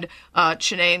had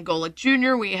Chiney and Golick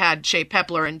Jr., we had Shea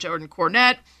Pepler and Jordan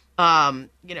Cornette,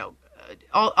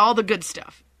 all the good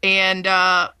stuff. And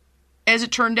as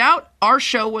it turned out, our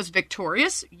show was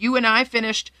victorious. You and I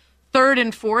finished third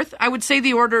and fourth. I would say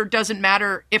the order doesn't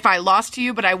matter if I lost to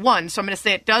you, but I won. So I'm going to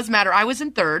say it does matter. I was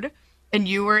in third, and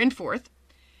you were in fourth.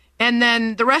 And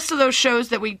then the rest of those shows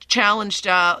that we challenged,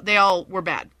 they all were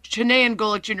bad. Chiney and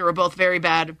Golick Jr. were both very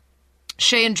bad.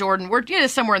 Shea and Jordan were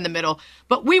somewhere in the middle.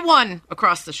 But we won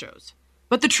across the shows.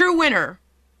 But the true winner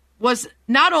was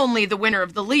not only the winner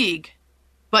of the league,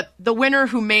 but the winner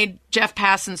who made Jeff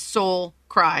Passon's soul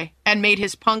cry and made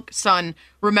his punk son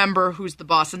remember who's the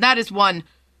boss. And that is one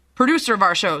producer of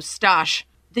our show, Stosh.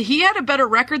 He had a better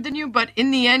record than you, but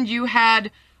in the end you had,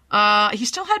 he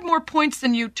still had more points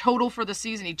than you total for the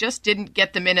season. He just didn't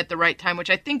get them in at the right time, which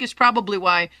I think is probably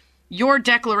why your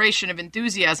declaration of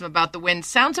enthusiasm about the win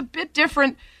sounds a bit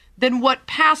different than what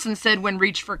Passan said when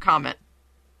reached for comment.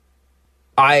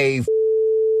 I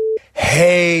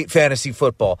hate fantasy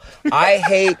football. I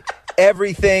hate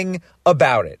everything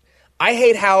about it. I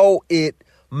hate how it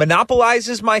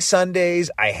monopolizes my Sundays.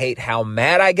 I hate how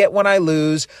mad I get when I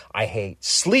lose. I hate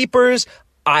sleepers.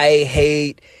 I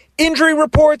hate injury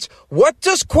reports. What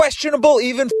does questionable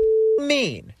even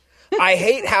mean? I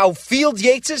hate how Field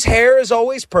Yates' hair is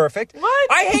always perfect.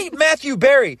 What? I hate Matthew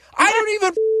Berry. I don't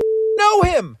even know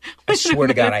him. I swear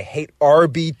to God, I hate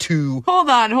RB2. Hold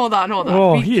on.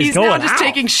 Oh, He's now going just out.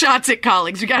 taking shots at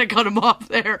colleagues. We got to cut him off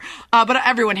there. But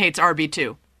everyone hates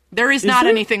RB2. There is not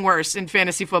there? anything worse in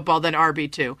fantasy football than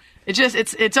RB2.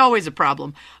 It's always a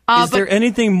problem. Is there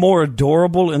anything more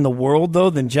adorable in the world, though,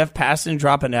 than Jeff Passan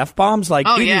dropping F-bombs? Like,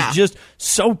 it is just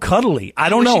so cuddly. I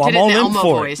don't know. I'm all in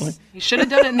for it. He should have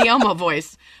done it in the Elmo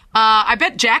voice. I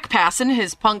bet Jack Passan,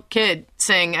 his punk kid,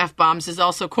 saying F-bombs is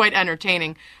also quite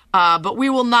entertaining. But we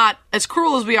will not, as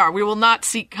cruel as we are, we will not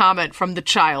seek comment from the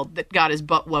child that got his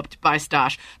butt whooped by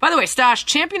Stosh. By the way, Stosh,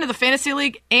 champion of the Fantasy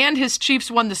League, and his Chiefs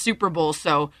won the Super Bowl,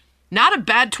 so not a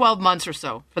bad 12 months or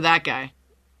so for that guy.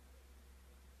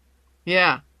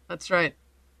 Yeah, that's right.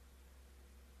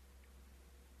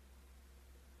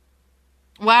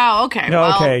 Wow, okay.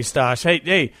 Okay, Stosh.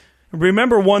 Hey,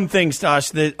 remember one thing,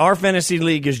 Stosh, that our fantasy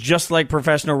league is just like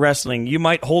professional wrestling. You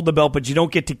might hold the belt, but you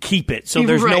don't get to keep it. So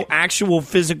there's no actual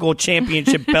physical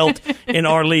championship belt in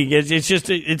our league.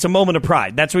 It's a moment of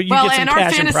pride. That's what you get some cash and pride.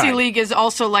 Well, and our fantasy league is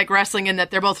also like wrestling in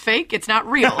that they're both fake. It's not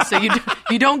real. So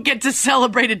you don't get to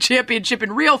celebrate a championship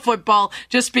in real football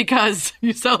just because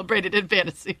you celebrated in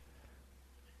fantasy.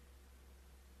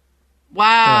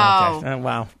 Wow. Oh,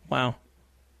 okay. Wow.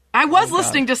 I was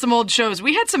listening to some old shows.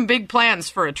 We had some big plans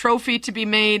for a trophy to be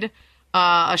made,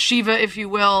 a Shiva, if you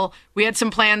will. We had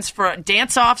some plans for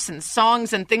dance-offs and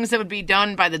songs and things that would be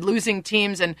done by the losing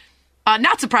teams. And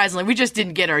not surprisingly, we just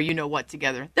didn't get our you-know-what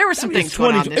together. There were some things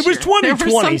going on this year. It was 2020, There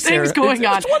were some things going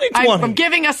on. It was 2020. I'm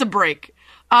giving us a break.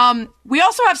 We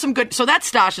also have some good... So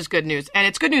that's Stosh's good news. And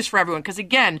it's good news for everyone. Because,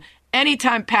 again,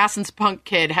 anytime Passan's punk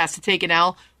kid has to take an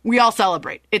L, we all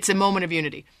celebrate. It's a moment of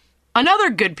unity.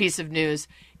 Another good piece of news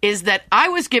is that I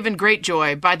was given great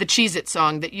joy by the Cheez-It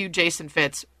song that you, Jason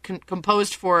Fitz,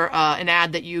 composed for an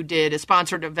ad that you did, a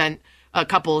sponsored event, a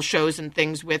couple shows and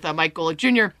things with Mike Golick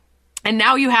Jr., and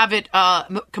now you have it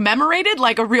commemorated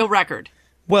like a real record.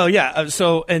 Well, yeah.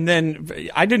 And then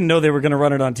I didn't know they were going to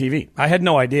run it on TV. I had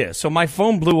no idea. So my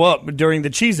phone blew up during the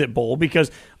Cheez-It Bowl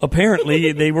because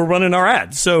apparently they were running our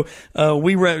ads. So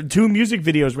we read 2 music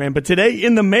videos ran. But today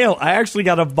in the mail, I actually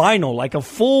got a vinyl, like a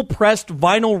full pressed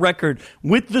vinyl record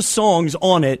with the songs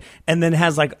on it, and then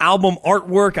has like album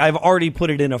artwork. I've already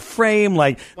put it in a frame.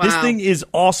 Like This thing is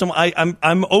awesome.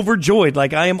 I'm overjoyed.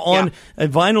 Like I am on a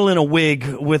vinyl in a wig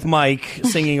with Mike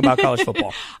singing about college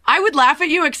football. I would laugh at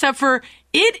you, except for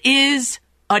it is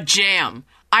a jam.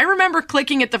 I remember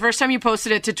clicking it the first time you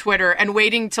posted it to Twitter and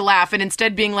waiting to laugh and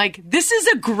instead being like, this is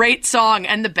a great song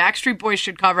and the Backstreet Boys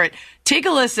should cover it. Take a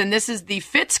listen. This is the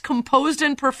Fitz composed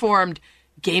and performed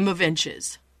Game of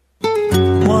Inches.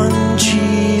 One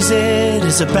Cheez-It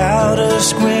is about a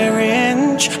square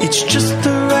inch. It's just the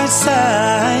right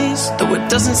size, though it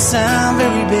doesn't sound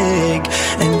very big.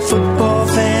 And football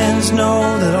fans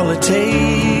know that all it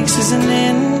takes is an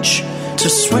inch to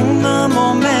swing the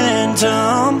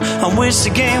momentum on which the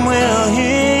game will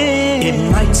hinge.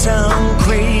 It might sound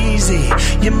crazy,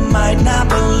 you might not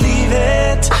believe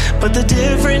it, but the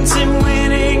difference in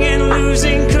winning and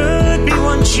losing could be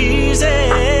one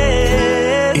Cheez-It.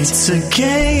 It's a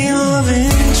game of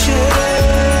inches.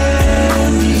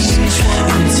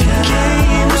 It's a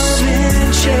game of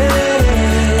inches.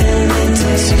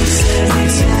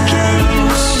 It's a game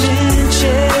of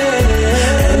inches.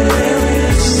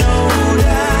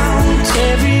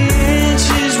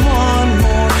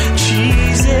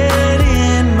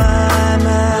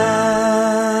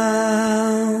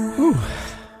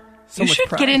 You should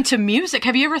get into music.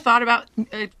 Have you ever thought about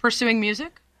pursuing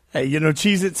music? Hey,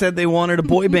 Cheez-It said they wanted a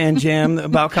boy band jam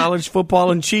about college football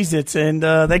and Cheez-Its, and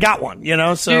they got one,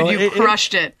 So dude, you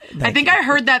crushed it. I think I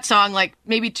heard that song like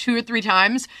maybe 2 or 3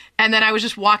 times, and then I was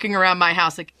just walking around my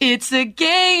house like, it's a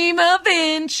game of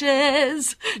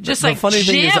inches. Just like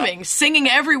jamming, singing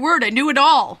every word. I knew it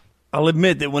all. I'll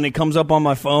admit that when it comes up on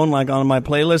my phone, like on my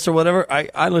playlist or whatever,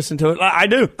 I listen to it. I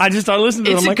do. I just start listening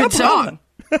to it. It's I'm a like, good song.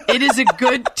 It is a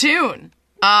good tune.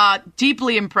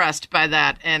 Deeply impressed by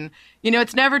that, and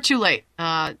it's never too late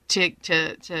to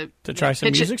try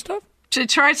some music stuff. To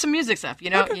try some music stuff,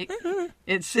 Okay.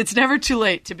 It's never too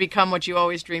late to become what you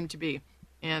always dreamed to be,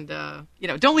 and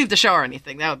don't leave the show or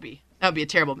anything. That would be That would be a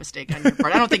terrible mistake on your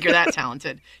part. I don't think you're that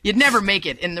talented. You'd never make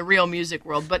it in the real music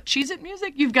world. But Cheez-It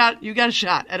music, you've got a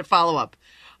shot at a follow-up.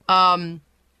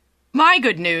 My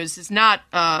good news is not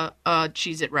a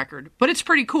Cheez-It record, but it's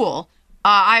pretty cool.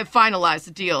 I have finalized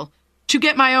the deal to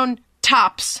get my own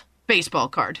Topps baseball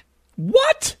card.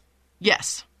 What?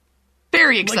 Yes.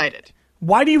 Very excited.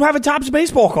 Why do you have a Topps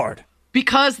baseball card?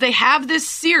 Because they have this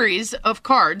series of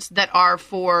cards that are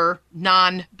for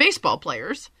non-baseball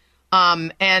players,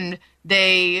 and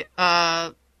they,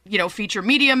 feature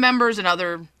media members and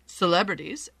other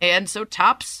celebrities. And so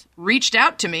Topps reached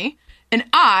out to me, and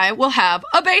I will have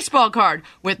a baseball card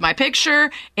with my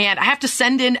picture, and I have to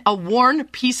send in a worn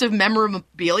piece of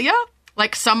memorabilia,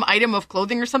 like some item of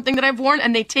clothing or something that I've worn,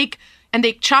 and they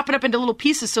chop it up into little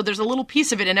pieces, so there's a little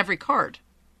piece of it in every card.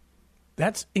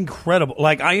 That's incredible.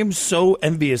 Like, I am so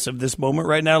envious of this moment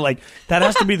right now. Like, that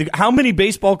has to be how many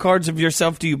baseball cards of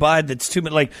yourself do you buy that's too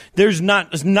many? Like, there's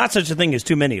not such a thing as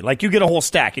too many. Like, you get a whole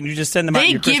stack and you just send them out.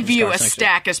 They give you a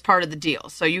stack as part of the deal.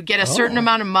 So you get a certain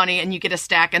amount of money and you get a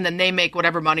stack, and then they make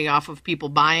whatever money off of people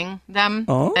buying them.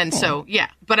 Oh. And so, yeah.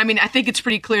 But I mean, I think it's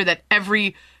pretty clear that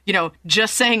every,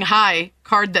 just saying hi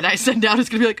card that I send out is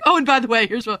going to be like, oh, and by the way,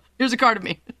 here's a card of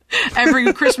me.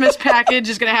 Every Christmas package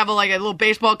is going to have a little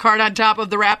baseball card on top of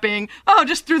the wrapping. Oh,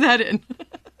 just threw that in.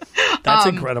 That's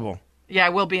incredible. Yeah, I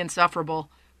will be insufferable.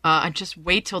 I just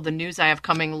wait till the news I have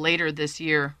coming later this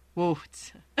year. Woo,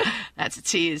 that's a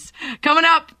tease. Coming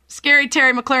up, scary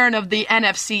Terry McLaurin of the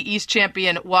NFC East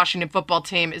champion Washington football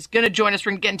team is going to join us.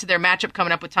 We're going to get into their matchup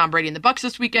coming up with Tom Brady and the Bucs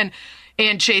this weekend,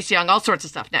 and Chase Young, all sorts of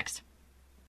stuff next.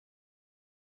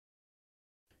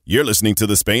 You're listening to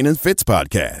the Spain and Fitz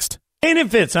podcast. Spain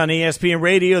and Fitz on ESPN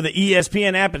Radio, the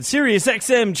ESPN app, and Sirius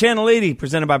XM Channel 80,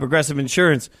 presented by Progressive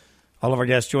Insurance. All of our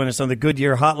guests join us on the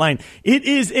Goodyear Hotline. It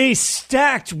is a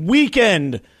stacked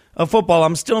weekend of football.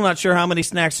 I'm still not sure how many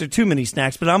snacks are too many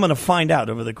snacks, but I'm going to find out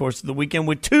over the course of the weekend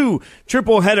with 2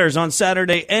 triple headers on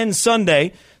Saturday and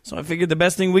Sunday. So I figured the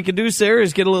best thing we could do, Sarah,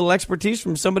 is get a little expertise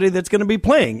from somebody that's going to be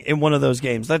playing in one of those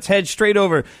games. Let's head straight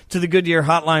over to the Goodyear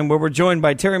Hotline, where we're joined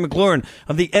by Terry McLaurin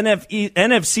of the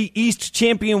NFC East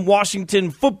champion Washington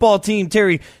football team.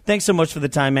 Terry, thanks so much for the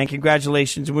time, man.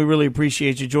 Congratulations, and we really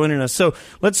appreciate you joining us. So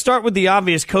let's start with the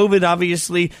obvious. COVID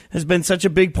obviously has been such a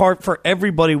big part for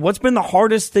everybody. What's been the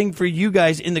hardest thing for you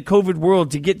guys in the COVID world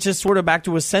to get just sort of back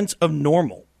to a sense of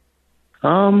normal?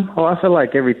 Well, I feel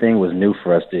like everything was new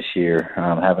for us this year.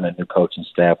 Having a new coaching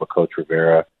staff with Coach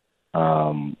Rivera,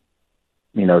 some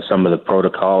of the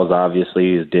protocols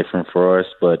obviously is different for us,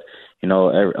 but a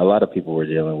lot of people were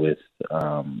dealing with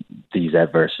these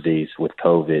adversities with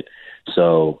COVID.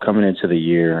 So coming into the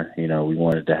year, we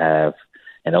wanted to have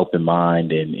an open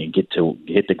mind and get to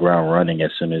hit the ground running as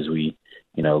soon as we,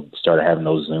 started having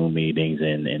those Zoom meetings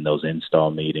and those install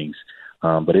meetings.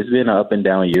 But it's been an up and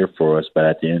down year for us. But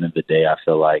at the end of the day, I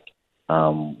feel like,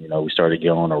 we started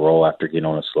getting on a roll after getting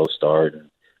on a slow start.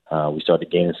 And, we started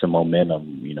gaining some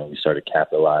momentum. We started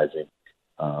capitalizing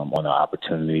on the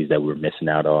opportunities that we were missing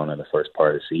out on in the first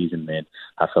part of the season. And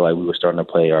I feel like we were starting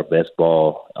to play our best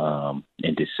ball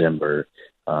in December,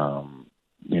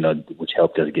 which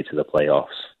helped us get to the playoffs.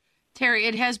 Terry,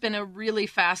 it has been a really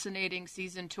fascinating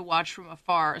season to watch from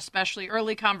afar, especially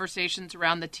early conversations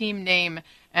around the team name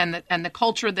and the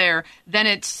culture there. Then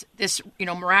it's this,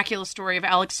 miraculous story of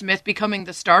Alex Smith becoming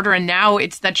the starter, and now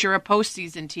it's that you're a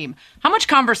postseason team. How much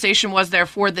conversation was there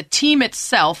for the team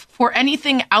itself for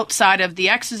anything outside of the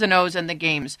X's and O's and the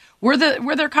games? Were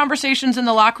there conversations in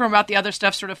the locker room about the other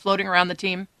stuff sort of floating around the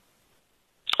team?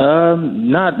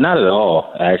 Not at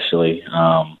all, actually.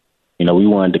 We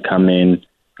wanted to come in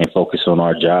and focus on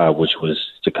our job, which was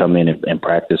to come in and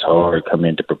practice hard, come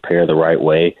in to prepare the right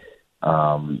way,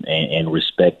 and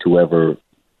respect whoever,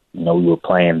 we were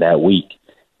playing that week.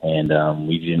 And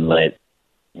we didn't let,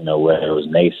 whether it was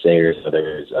naysayers or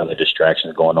there's other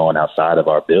distractions going on outside of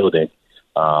our building,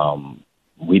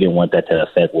 we didn't want that to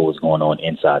affect what was going on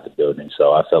inside the building.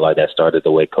 So I felt like that started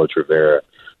the way Coach Rivera,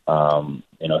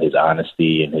 his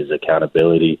honesty and his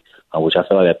accountability, which I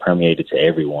feel like that permeated to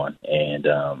everyone. And,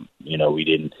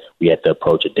 we had to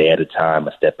approach a day at a time,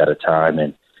 a step at a time.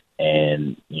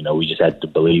 And we just had to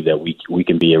believe that we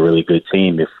can be a really good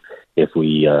team if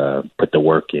we put the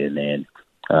work in. And,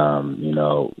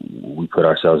 we put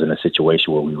ourselves in a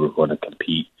situation where we were going to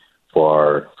compete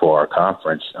for our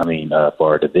conference, for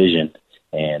our division.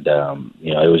 And,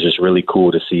 it was just really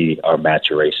cool to see our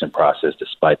maturation process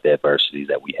despite the adversities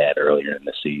that we had earlier in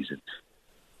the season.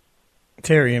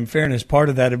 Terry, in fairness, part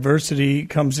of that adversity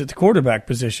comes at the quarterback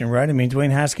position, right? Dwayne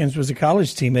Haskins was a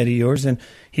college teammate of yours, and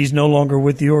he's no longer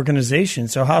with the organization.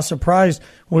 So how surprised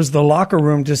was the locker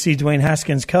room to see Dwayne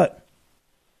Haskins cut?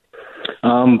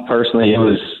 Personally,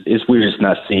 we're just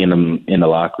not seeing them in the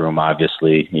locker room.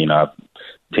 Obviously,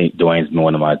 Dwayne's been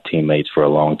one of my teammates for a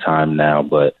long time now,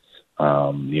 but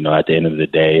at the end of the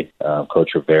day,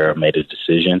 Coach Rivera made a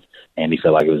decision, and he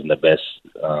felt like it was in the best,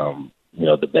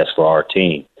 the best for our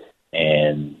team,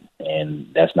 and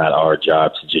that's not our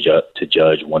job to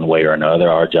judge one way or another.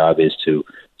 Our job is to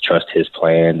trust his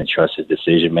plan and trust his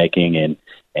decision making, and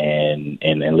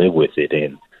live with it.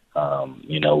 And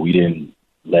we didn't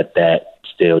let that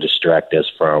still distract us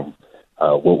from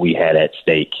what we had at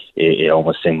stake. It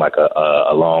almost seemed like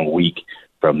a long week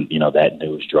from that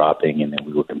news dropping, and then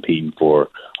we were competing for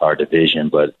our division.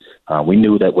 But we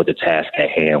knew that what the task at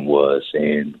hand was,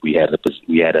 and we had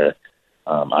a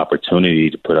opportunity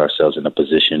to put ourselves in a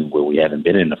position where we haven't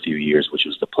been in a few years, which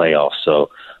was the playoffs. So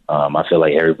I feel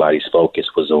like everybody's focus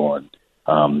was on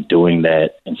doing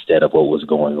that instead of what was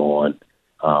going on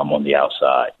the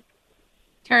outside.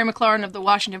 Terry McLaurin of the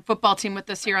Washington football team with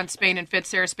us here on Spain and Fitz.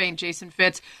 Sarah Spain, Jason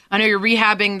Fitz. I know you're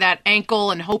rehabbing that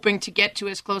ankle and hoping to get to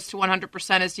as close to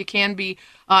 100% as you can be.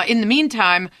 In the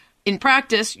meantime, in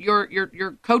practice, your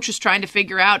coach is trying to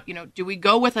figure out, do we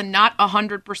go with a not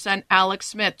 100% Alex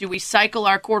Smith? Do we cycle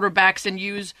our quarterbacks and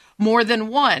use more than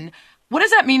one? What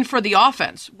does that mean for the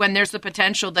offense when there's the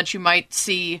potential that you might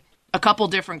see a couple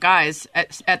different guys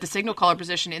at the signal caller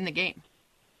position in the game?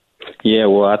 Yeah,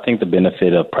 well, I think the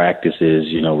benefit of practice is,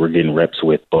 we're getting reps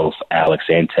with both Alex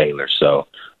and Taylor. So,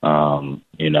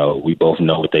 we both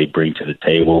know what they bring to the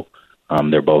table.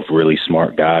 They're both really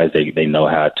smart guys. They know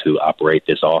how to operate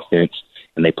this offense,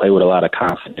 and they play with a lot of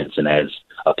confidence. And as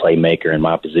a playmaker in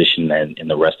my position and in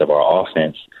the rest of our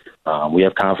offense, we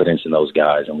have confidence in those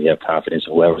guys, and we have confidence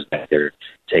in whoever's back there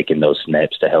taking those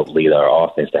snaps to help lead our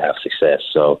offense to have success.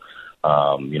 So,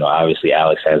 obviously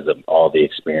Alex has all the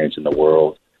experience in the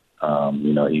world.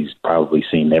 He's probably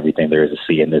seen everything there is to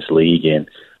see in this league, and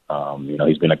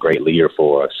he's been a great leader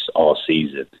for us all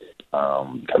season.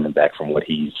 Coming back from what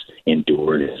he's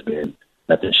endured has been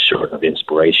nothing short of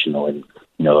inspirational. And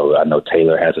I know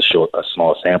Taylor has a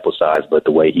small sample size, but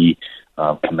the way he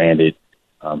commanded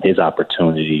his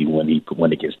opportunity when he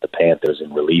went against the Panthers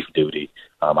in relief duty,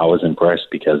 I was impressed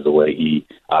because of the way he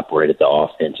operated the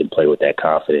offense and played with that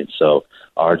confidence. So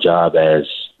our job as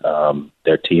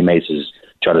their teammates is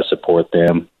try to support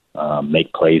them,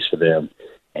 make plays for them,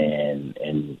 and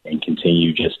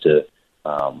continue just to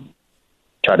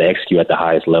try to execute at the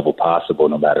highest level possible,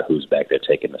 no matter who's back there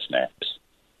taking the snaps.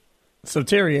 So,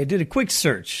 Terry, I did a quick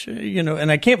search,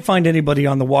 and I can't find anybody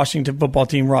on the Washington football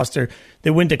team roster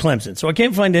that went to Clemson. So I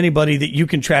can't find anybody that you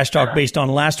can trash talk based on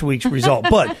last week's result.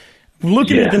 But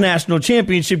looking at the national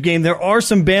championship game, there are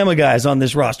some Bama guys on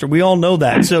this roster. We all know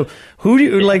that. So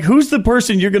who's the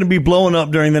person you're going to be blowing up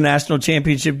during the national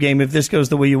championship game if this goes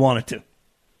the way you want it to?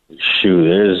 Shoot,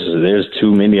 there's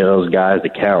too many of those guys to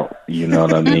count. You know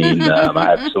what I mean? I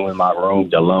have two in my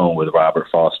room alone with Robert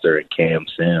Foster and Cam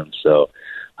Sims. So,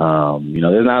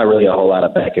 there's not really a whole lot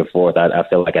of back and forth. I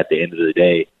feel like at the end of the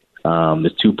day,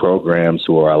 there's two programs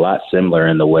who are a lot similar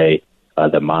in the way,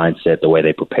 the mindset, the way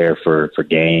they prepare for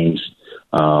games,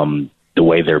 the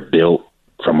way they're built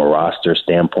from a roster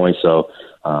standpoint. So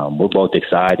we're both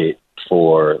excited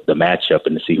for the matchup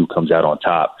and to see who comes out on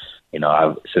top.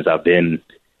 Since I've been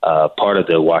part of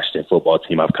the Washington football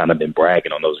team, I've kind of been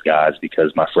bragging on those guys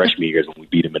because my freshman years when we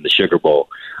beat them in the Sugar Bowl,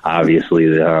 obviously,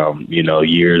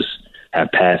 years have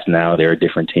passed now. They're a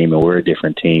different team and we're a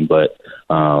different team, but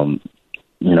we'll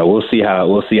see how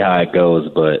it goes.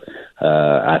 But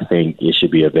I think it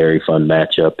should be a very fun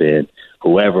matchup, and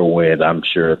whoever wins, I'm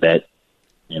sure that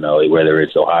whether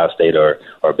it's Ohio State or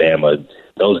Bama,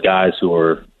 those guys who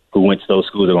went to those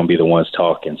schools are going to be the ones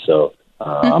talking. So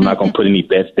I'm not going to put any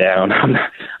bets down.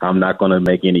 I'm not going to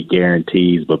make any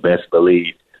guarantees, but best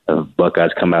believe if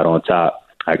Buckeyes come out on top,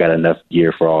 I got enough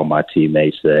gear for all my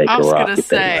teammates that I was going to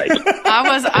say.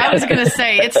 I was going to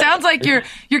say. It sounds like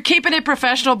you're keeping it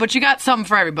professional, but you got something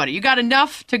for everybody. You got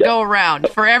enough to go around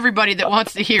for everybody that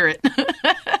wants to hear it.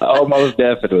 Oh, most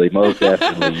definitely.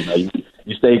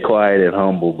 You stay quiet and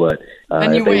humble, but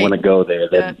if they want to go there,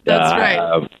 then that's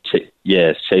right.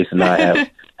 Yes, Chase and I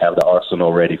have the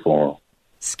arsenal ready for them.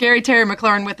 Scary Terry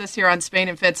McLaurin with us here on Spain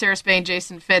and Fitz. Sarah Spain,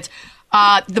 Jason Fitz.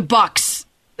 The Bucs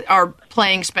are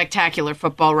playing spectacular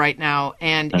football right now,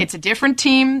 and it's a different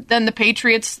team than the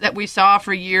Patriots that we saw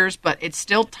for years, but it's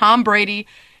still Tom Brady.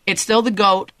 It's still the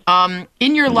GOAT.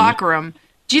 In your locker room,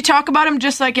 do you talk about him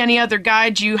just like any other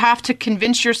guy? Do you have to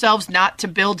convince yourselves not to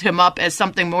build him up as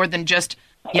something more than just,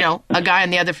 a guy on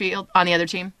the other field, on the other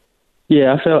team?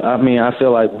 Yeah, I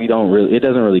feel like it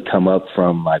doesn't really come up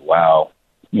from like, wow,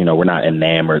 we're not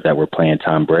enamored that we're playing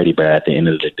Tom Brady, but at the end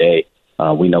of the day,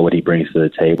 we know what he brings to the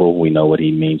table. We know what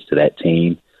he means to that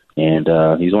team. And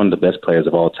he's one of the best players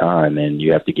of all time, and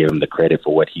you have to give him the credit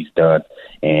for what he's done.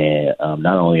 And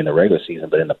not only in the regular season,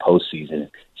 but in the postseason,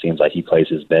 it seems like he plays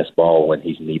his best ball when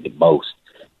he's needed most.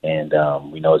 And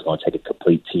we know it's going to take a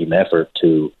complete team effort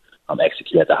to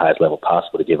execute at the highest level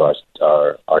possible to give our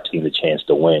team the chance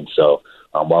to win. So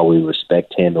while we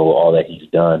respect him or all that he's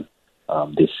done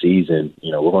this season,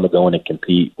 we're going to go in and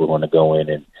compete. We're going to go in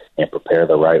and prepare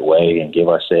the right way and give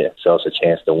ourselves a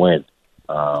chance to win.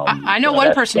 I know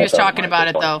one person who's talking about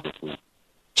it, though.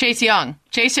 Chase Young.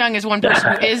 Chase Young is one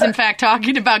person who is, in fact,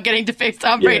 talking about getting to face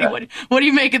Tom Brady. Yeah. What do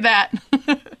you make of that?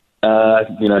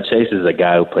 Chase is a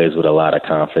guy who plays with a lot of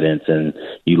confidence, and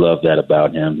you love that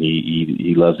about him.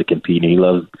 He loves to compete, and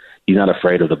he's not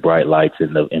afraid of the bright lights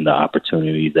and the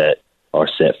opportunities that are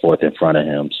set forth in front of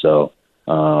him. So,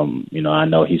 I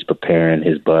know he's preparing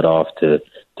his butt off to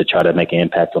try to make an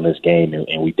impact on this game,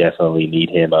 and we definitely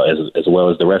need him as well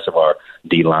as the rest of our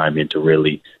D linemen to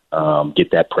really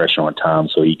get that pressure on Tom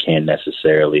so he can't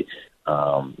necessarily,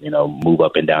 move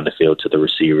up and down the field to the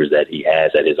receivers that he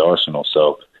has at his arsenal.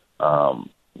 So,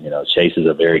 Chase is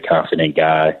a very confident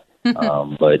guy,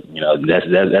 but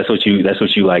that's what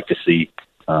you like to see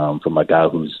from a guy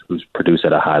who's produced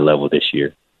at a high level this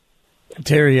year.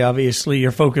 Terry, obviously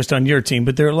you're focused on your team,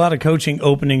 but there are a lot of coaching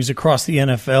openings across the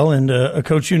NFL, and a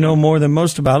coach you know more than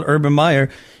most about, Urban Meyer,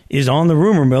 is on the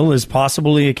rumor mill as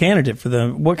possibly a candidate for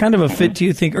them. What kind of a fit do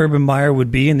you think Urban Meyer would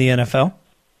be in the NFL?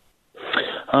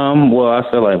 Well,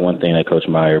 I feel like one thing that Coach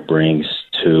Meyer brings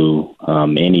to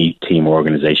any team or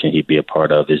organization he'd be a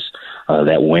part of is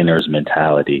that winner's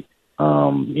mentality.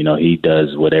 He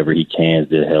does whatever he can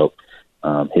to help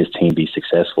his team be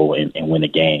successful and win a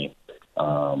game.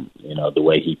 The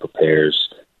way he prepares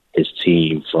his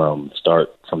team from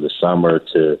the summer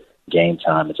to game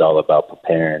time, it's all about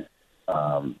preparing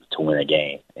to win a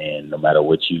game. And no matter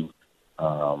what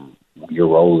your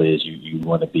role is, you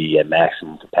want to be at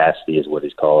maximum capacity is what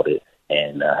he's called it,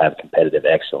 and have competitive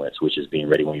excellence, which is being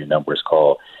ready when your number is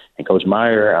called. And Coach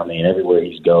Meyer, everywhere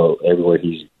he's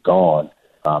gone,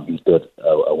 he's built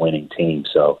a winning team.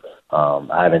 So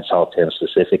I haven't talked to him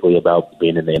specifically about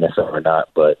being in the NFL or not,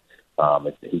 but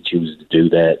if he chooses to do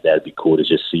that, that'd be cool to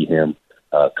just see him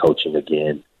coaching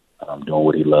again, doing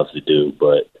what he loves to do.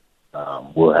 But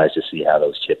we'll have to see how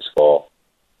those chips fall.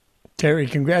 Terry,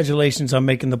 congratulations on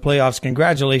making the playoffs.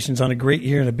 Congratulations on a great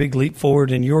year and a big leap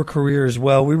forward in your career as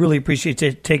well. We really appreciate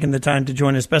taking the time to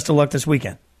join us. Best of luck this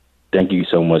weekend. Thank you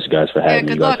so much, guys, for having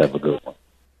me. You guys have a good one.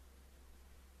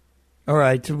 All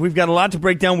right, we've got a lot to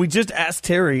break down. We just asked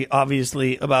Terry,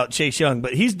 obviously, about Chase Young,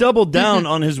 but he's doubled down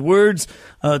on his words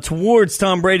towards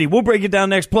Tom Brady. We'll break it down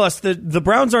next. Plus, the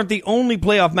Browns aren't the only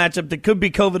playoff matchup that could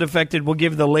be COVID-affected. We'll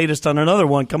give you the latest on another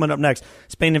one coming up next.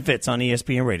 Spain and Fitz on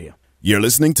ESPN Radio. You're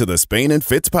listening to the Spain and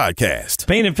Fitz podcast.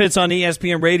 Spain and Fitz on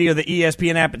ESPN Radio, the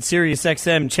ESPN app at Sirius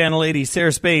XM, Channel 80.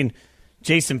 Sarah Spain,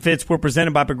 Jason Fitz. We're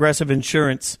presented by Progressive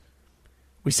Insurance.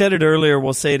 We said it earlier,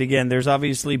 we'll say it again. There's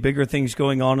obviously bigger things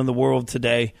going on in the world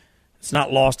today. It's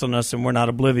not lost on us, and we're not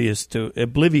oblivious to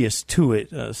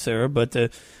it, Sarah. But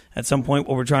at some point,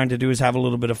 what we're trying to do is have a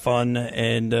little bit of fun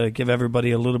and give everybody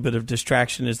a little bit of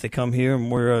distraction as they come here. And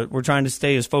we're trying to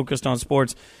stay as focused on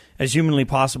sports as humanly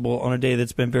possible on a day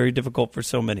that's been very difficult for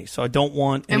so many. So I don't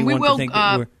want anyone to think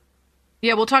that we're...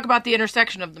 Yeah, we'll talk about the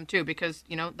intersection of them, too, because,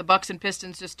 the Bucks and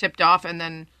Pistons just tipped off and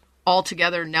then all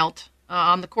together knelt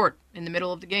on the court in the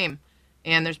middle of the game.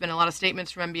 And there's been a lot of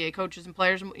statements from NBA coaches and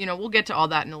players. We'll get to all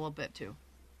that in a little bit, too.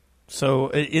 So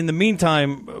in the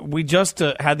meantime, we just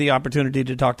had the opportunity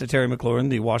to talk to Terry McLaurin,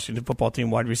 the Washington football team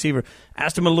wide receiver,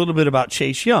 asked him a little bit about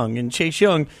Chase Young. And Chase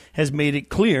Young has made it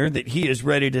clear that he is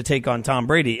ready to take on Tom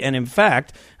Brady. And in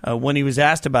fact, when he was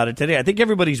asked about it today, I think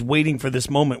everybody's waiting for this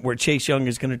moment where Chase Young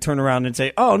is going to turn around and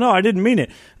say, oh, no, I didn't mean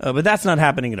it. But that's not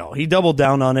happening at all. He doubled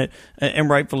down on it, and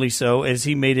rightfully so, as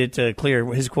he made it clear.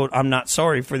 His quote, "I'm not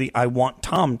sorry for the I want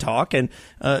Tom talk." And,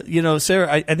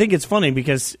 Sarah, I think it's funny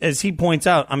because, as he points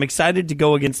out, I'm excited to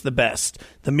go against the best.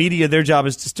 The media, their job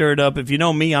is to stir it up. If you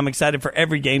know me, I'm excited for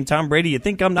every game. Tom Brady, you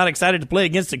think I'm not excited to play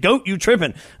against the GOAT? You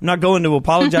tripping. I'm not going to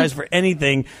apologize for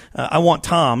anything. I want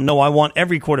Tom. No, I want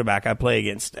every quarterback I play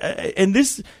against. And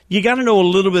this, you got to know a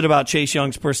little bit about Chase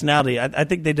Young's personality. I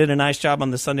think they did a nice job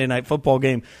on the Sunday Night Football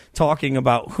game talking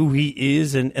about who he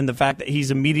is and the fact that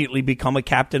he's immediately become a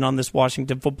captain on this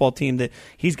Washington football team, that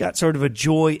he's got sort of a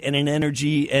joy and an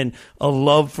energy and a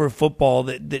love for football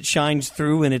that shines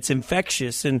through, and it's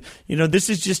infectious. And,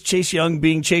 this is just Chase Young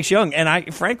being Chase Young. And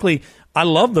I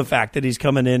love the fact that he's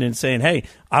coming in and saying, hey,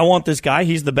 I want this guy.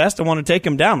 He's the best. I want to take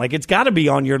him down. Like, it's got to be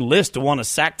on your list to want to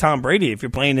sack Tom Brady if you're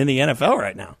playing in the NFL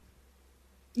right now.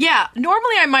 Yeah,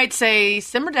 normally I might say,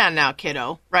 simmer down now,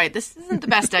 kiddo. Right, this isn't the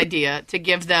best idea to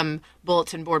give them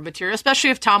bulletin board material, especially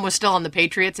if Tom was still on the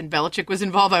Patriots and Belichick was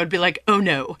involved. I would be like, oh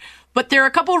no. But there are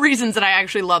a couple of reasons that I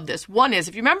actually love this. One is,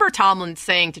 if you remember Tomlin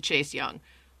saying to Chase Young,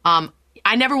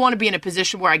 I never want to be in a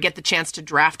position where I get the chance to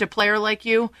draft a player like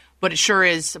you, but it sure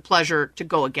is a pleasure to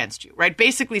go against you, right?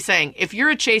 Basically saying, if you're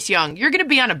a Chase Young, you're going to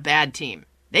be on a bad team.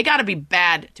 They got to be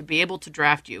bad to be able to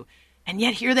draft you. And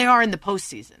yet here they are in the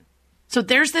postseason. So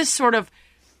there's this sort of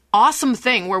awesome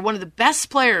thing where one of the best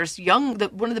players, one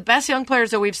of the best young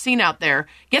players that we've seen out there,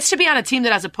 gets to be on a team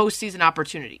that has a postseason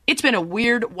opportunity. It's been a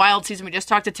weird, wild season. We just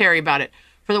talked to Terry about it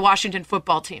for the Washington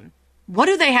football team. What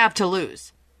do they have to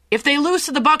lose? If they lose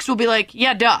to the Bucs, we'll be like,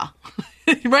 yeah, duh.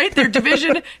 Right? Their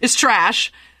division is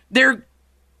trash. Their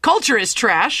culture is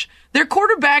trash. Their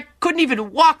quarterback couldn't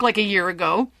even walk like a year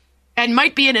ago and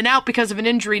might be in and out because of an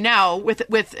injury now with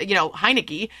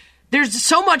Heineke. There's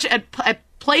so much at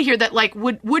play here that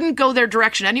wouldn't go their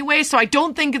direction anyway. So I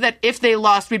don't think that if they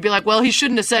lost, we'd be like, well, he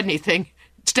shouldn't have said anything.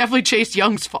 It's definitely Chase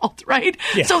Young's fault, right?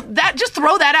 Yeah. So just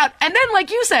throw that out. And then,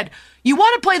 like you said, you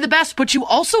want to play the best, but you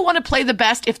also want to play the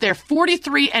best if they're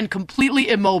 43 and completely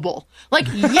immobile.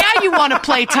 You want to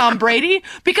play Tom Brady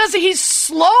because he's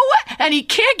slow and he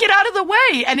can't get out of the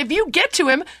way. And if you get to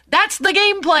him, that's the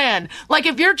game plan.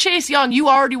 If you're Chase Young, you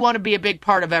already want to be a big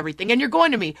part of everything, and you're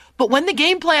going to be. But when the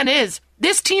game plan is,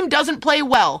 this team doesn't play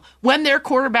well when their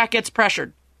quarterback gets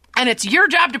pressured, and it's your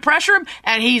job to pressure him,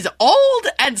 and he's old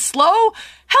and slow,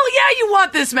 hell yeah, you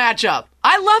want this matchup.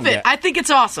 I love it. Yeah. I think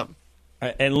it's awesome.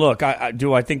 And look,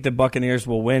 I think the Buccaneers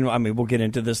will win? I mean, we'll get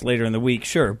into this later in the week,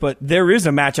 sure. But there is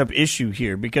a matchup issue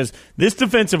here because this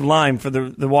defensive line for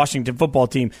the Washington football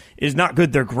team is not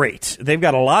good. They're great. They've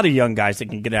got a lot of young guys that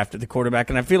can get after the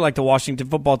quarterback. And I feel like the Washington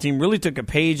football team really took a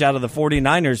page out of the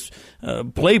 49ers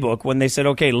playbook when they said,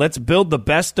 okay, let's build the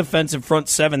best defensive front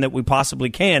seven that we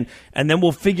possibly can, and then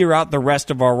we'll figure out the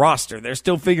rest of our roster. They're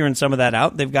still figuring some of that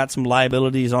out. They've got some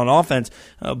liabilities on offense.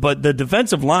 But the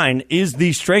defensive line is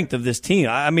the strength of this team.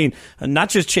 I mean, not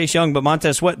just Chase Young, but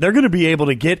Montez Sweat, they're going to be able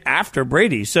to get after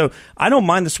Brady. So I don't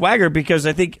mind the swagger because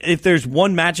I think if there's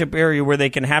one matchup area where they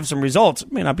can have some results,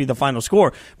 it may not be the final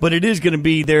score, but it is going to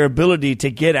be their ability to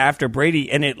get after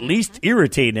Brady and at least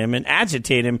irritate him and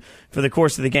agitate him for the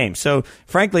course of the game. So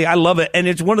frankly, I love it. And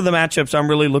it's one of the matchups I'm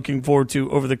really looking forward to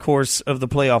over the course of the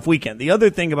playoff weekend. The other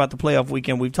thing about the playoff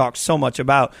weekend we've talked so much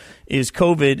about is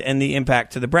COVID and the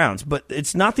impact to the Browns. But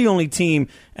it's not the only team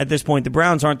at this point. The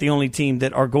Browns aren't the only team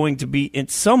that are going to be at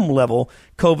some level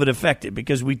COVID affected,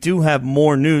 because we do have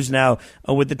more news now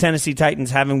with the Tennessee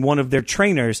Titans having one of their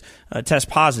trainers test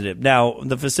positive. Now,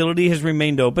 the facility has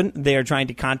remained open. They are trying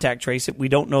to contact trace it. We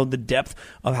don't know the depth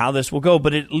of how this will go,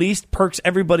 but it at least perks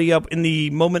everybody up in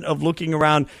the moment of looking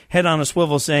around, head on a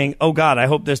swivel, saying, oh God, I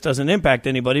hope this doesn't impact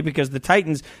anybody, because the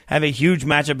Titans have a huge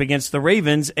matchup against the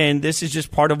Ravens, and this is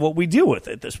just part of what we deal with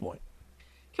at this point.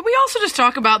 Can we also just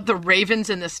talk about the Ravens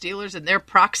and the Steelers and their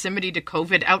proximity to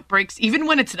COVID outbreaks, even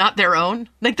when it's not their own?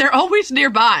 They're always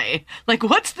nearby.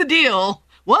 What's the deal?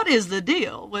 What is the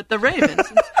deal with the Ravens?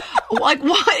 Why,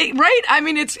 right? I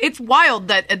mean, it's wild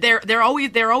that they're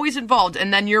always involved,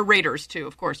 and then your Raiders too,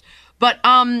 of course. But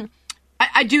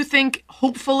I do think,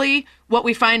 hopefully, what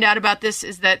we find out about this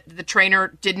is that the trainer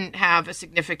didn't have a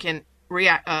significant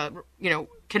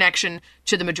connection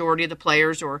to the majority of the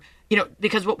players, or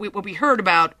because what we heard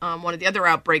about one of the other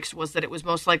outbreaks was that it was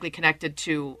most likely connected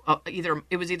to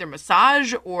either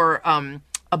massage or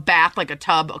a bath, like a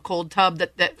cold tub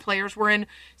that players were in.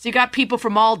 So you got people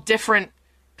from all different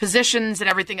positions and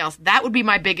everything else. That would be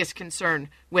my biggest concern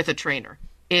with a trainer.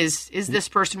 Is this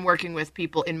person working with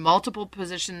people in multiple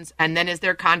positions, and then is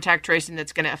there contact tracing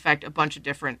that's going to affect a bunch of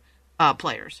different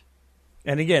players?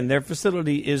 And again, their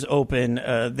facility is open.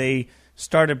 They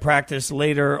started practice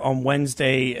later on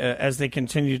Wednesday as they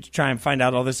continue to try and find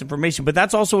out all this information. But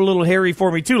that's also a little hairy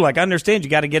for me, too. I understand you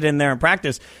got to get in there and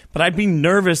practice, but I'd be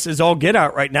nervous as all get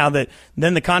out right now that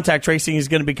then the contact tracing is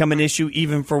going to become an issue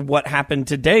even for what happened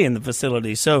today in the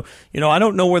facility. So, I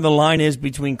don't know where the line is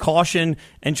between caution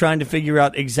and trying to figure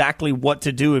out exactly what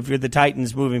to do if you're the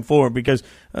Titans moving forward, because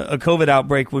a COVID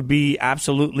outbreak would be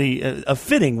absolutely a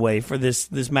fitting way for this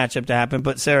matchup to happen.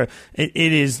 But, Sarah, it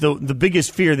is the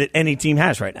biggest fear that any team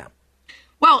has right now.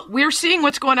 Well, we're seeing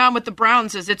what's going on with the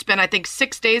Browns, as it's been, I think,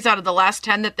 6 days out of the last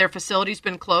 10 that their facility's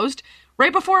been closed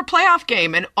right before a playoff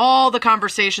game, and all the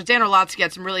conversations. Dan Orlovsky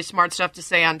had some really smart stuff to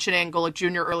say on Chinnan Golick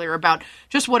Jr. earlier about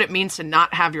just what it means to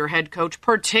not have your head coach,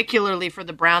 particularly for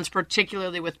the Browns,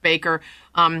 particularly with Baker.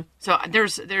 So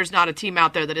there's not a team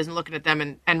out there that isn't looking at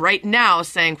them and right now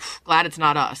saying, glad it's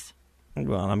not us.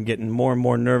 Well, I'm getting more and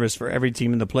more nervous for every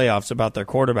team in the playoffs about their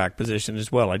quarterback position as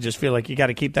well. I just feel like you got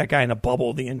to keep that guy in a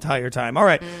bubble the entire time. All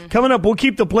right, coming up, we'll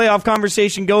keep the playoff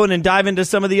conversation going and dive into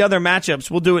some of the other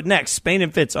matchups. We'll do it next. Spain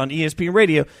and Fitz on ESPN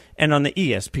Radio and on the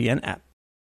ESPN app.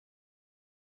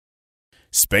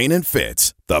 Spain and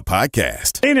Fitz, the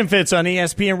podcast. Spain and Fitz on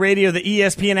ESPN Radio, the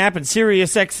ESPN app, and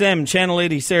Sirius XM, Channel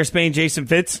 80. Sarah Spain, Jason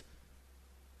Fitz.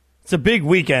 It's a big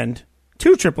weekend.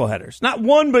 2 triple headers. Not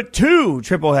 1, but 2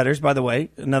 triple headers, by the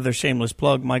way. Another shameless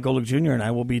plug. Mike Golick Jr. and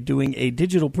I will be doing a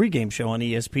digital pregame show on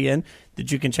ESPN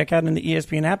that you can check out in the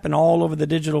ESPN app and all over the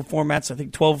digital formats, I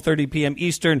think 12:30 p.m.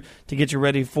 Eastern, to get you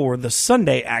ready for the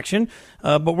Sunday action.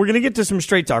 But we're going to get to some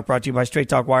Straight Talk, brought to you by Straight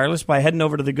Talk Wireless, by heading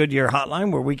over to the Goodyear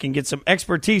Hotline, where we can get some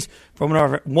expertise from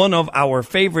one of our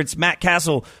favorites. Matt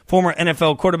Castle, former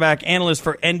NFL quarterback analyst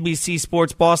for NBC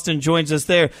Sports Boston, joins us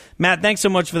there. Matt, thanks so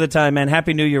much for the time, man.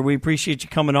 Happy New Year. We appreciate you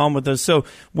coming on with us. So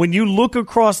when you look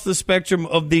across the spectrum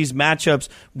of these matchups,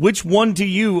 which one to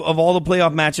you of all the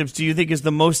playoff matchups do you think is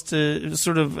the most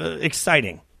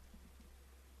exciting?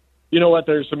 You know what?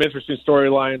 There's some interesting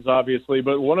storylines, obviously,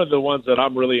 but one of the ones that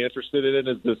I'm really interested in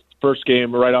is this first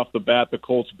game right off the bat, the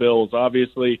Colts-Bills.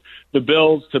 Obviously, the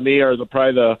Bills, to me, are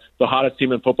probably the hottest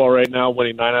team in football right now,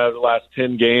 winning 9 out of the last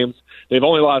 10 games. They've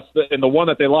only lost, and the one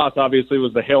that they lost, obviously,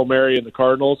 was the Hail Mary and the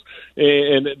Cardinals.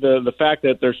 And the fact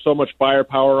that there's so much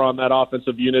firepower on that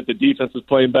offensive unit, the defense is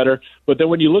playing better. But then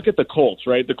when you look at the Colts,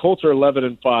 right, the Colts are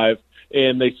 11-5.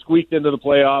 And they squeaked into the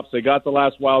playoffs. They got the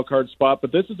last wild card spot,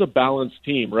 but this is a balanced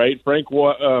team, right? Frank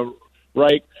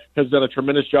Reich has done a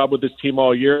tremendous job with this team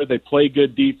all year. They play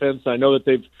good defense. I know that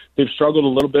they've struggled a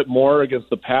little bit more against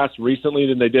the pass recently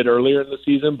than they did earlier in the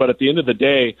season, but at the end of the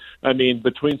day, I mean,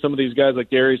 between some of these guys like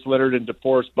Darius Leonard and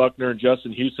DeForest Buckner and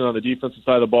Justin Houston on the defensive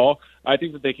side of the ball, I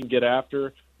think that they can get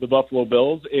after the Buffalo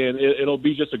Bills, and it'll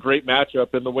be just a great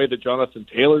matchup in the way that Jonathan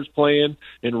Taylor's playing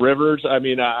and Rivers. I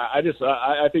mean, I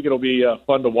think it'll be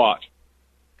fun to watch.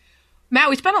 Matt,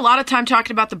 we spent a lot of time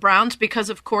talking about the Browns because,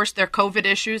 of course, their COVID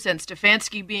issues and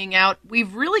Stefanski being out.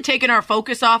 We've really taken our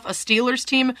focus off a Steelers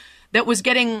team that was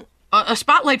getting a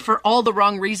spotlight for all the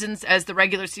wrong reasons as the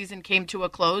regular season came to a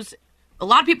close. A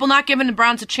lot of people not giving the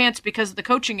Browns a chance because of the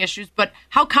coaching issues, but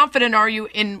how confident are you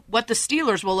in what the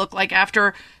Steelers will look like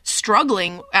after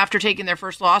struggling after taking their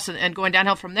first loss and going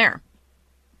downhill from there?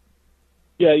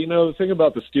 Yeah, you know, the thing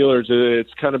about the Steelers,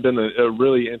 it's kind of been a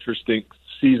really interesting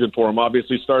season for them.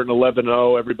 Obviously, starting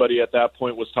 11-0, everybody at that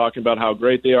point was talking about how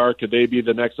great they are. Could they be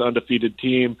the next undefeated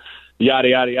team? Yada,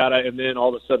 yada, yada. And then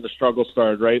all of a sudden the struggle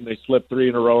started, right? And they slipped 3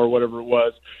 in a row or whatever it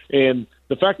was. And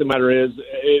the fact of the matter is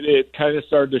it kind of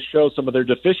started to show some of their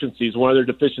deficiencies, one of their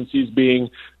deficiencies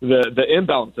being the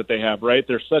imbalance that they have, right?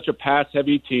 They're such a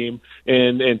pass-heavy team,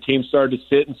 and teams started to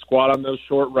sit and squat on those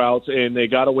short routes, and they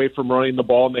got away from running the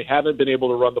ball, and they haven't been able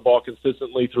to run the ball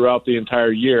consistently throughout the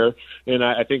entire year. And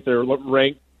I think they're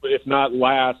ranked, if not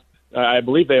last, I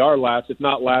believe they are last, if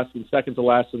not last, and second to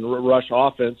last in rush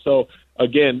offense. So,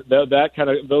 again, that kind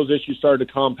of those issues started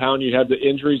to compound. You had the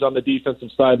injuries on the defensive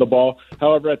side of the ball.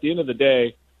 However, at the end of the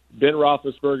day, Ben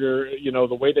Roethlisberger, you know,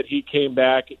 the way that he came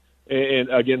back and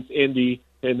against Indy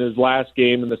in his last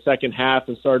game in the second half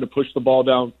and started to push the ball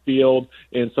downfield,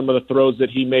 and some of the throws that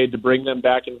he made to bring them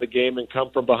back into the game and come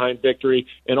from behind victory,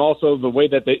 and also the way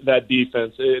that that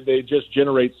defense, they just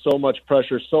generate so much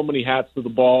pressure, so many hats to the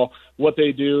ball, what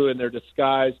they do in their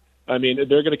disguise. I mean,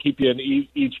 they're going to keep you in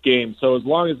each game. So as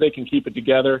long as they can keep it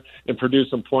together and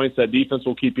produce some points, that defense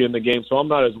will keep you in the game. So I'm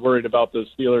not as worried about the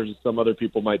Steelers as some other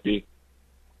people might be.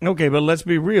 Okay, but let's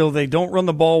be real. They don't run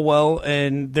the ball well,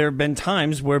 and there have been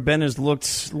times where Ben has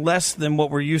looked less than what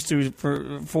we're used to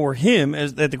for him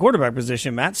at the quarterback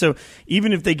position, Matt. So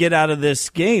even if they get out of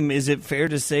this game, is it fair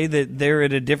to say that they're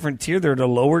at a different tier? They're at a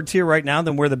lower tier right now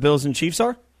than where the Bills and Chiefs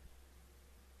are?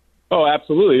 Oh,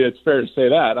 absolutely. It's fair to say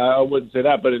that. I wouldn't say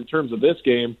that. But in terms of this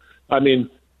game, I mean,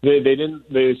 they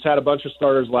just had a bunch of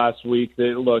starters last week.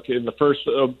 Look, in the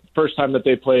first time that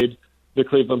they played the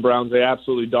Cleveland Browns, they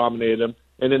absolutely dominated them.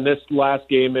 And in this last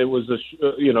game, it was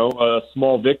a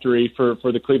small victory for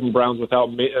the Cleveland Browns without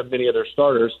many of their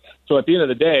starters. So at the end of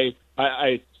the day,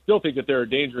 I still think that they're a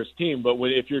dangerous team. But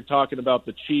if you're talking about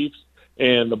the Chiefs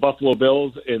and the Buffalo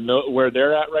Bills and where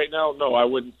they're at right now, no, I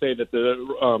wouldn't say that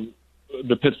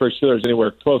the Pittsburgh Steelers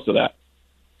anywhere close to that.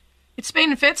 It's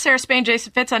Spain and Fitz. Sarah Spain,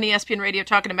 Jason Fitz on ESPN Radio,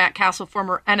 talking to Matt Castle,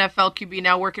 former NFL QB,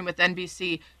 now working with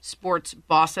NBC Sports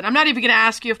Boston. I'm not even going to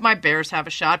ask you if my Bears have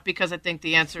a shot, because I think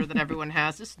the answer that everyone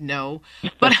has is no.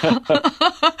 But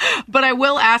but I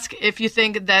will ask if you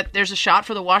think that there's a shot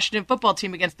for the Washington football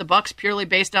team against the Bucs, purely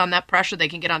based on that pressure they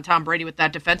can get on Tom Brady with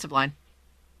that defensive line.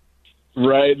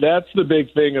 Right. That's the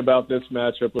big thing about this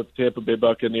matchup with the Tampa Bay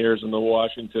Buccaneers and the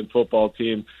Washington football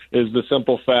team is the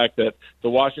simple fact that the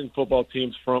Washington football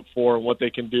team's front four and what they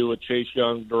can do with Chase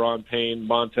Young, Daron Payne,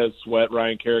 Montez Sweat,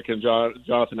 Ryan Kerrick, and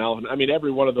Jonathan Allen. I mean,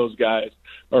 every one of those guys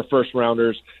are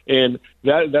first-rounders, and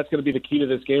that's going to be the key to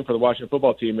this game for the Washington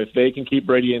football team. If they can keep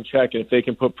Brady in check and if they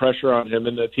can put pressure on him,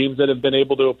 and the teams that have been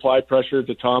able to apply pressure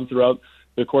to Tom throughout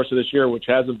the course of this year, which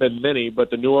hasn't been many, but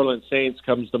the New Orleans Saints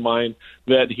comes to mind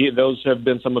that those have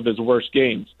been some of his worst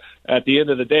games. At the end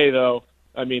of the day, though,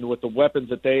 I mean, with the weapons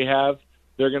that they have,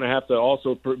 they're going to have to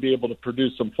also be able to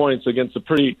produce some points against a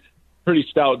pretty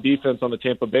stout defense on the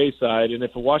Tampa Bay side. And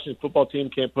if a Washington football team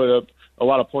can't put up a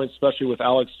lot of points, especially with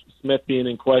Alex Smith being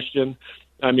in question,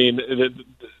 I mean,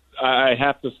 I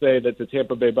have to say that the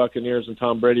Tampa Bay Buccaneers and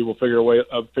Tom Brady will figure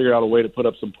out a way to put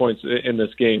up some points in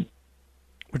this game.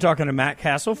 We're talking to Matt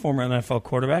Cassel, former NFL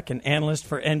quarterback and analyst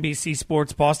for NBC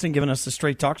Sports Boston, giving us the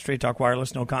Straight Talk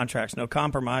Wireless, no contracts, no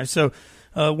compromise. So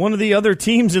one of the other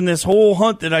teams in this whole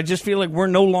hunt that I just feel like we're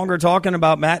no longer talking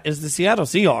about, Matt, is the Seattle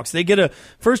Seahawks. They get a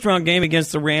first-round game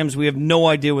against the Rams. We have no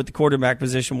idea what the quarterback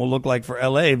position will look like for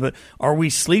L.A., but are we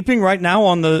sleeping right now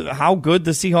on how good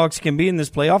the Seahawks can be in this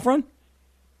playoff run?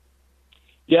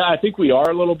 Yeah, I think we are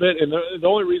a little bit. And the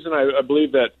only reason I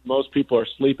believe that most people are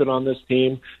sleeping on this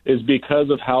team is because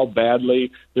of how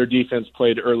badly their defense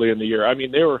played early in the year. I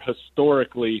mean, they were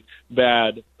historically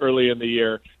bad early in the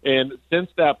year. And since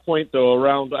that point, though,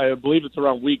 I believe it's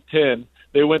around week 10,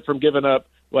 they went from giving up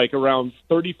like around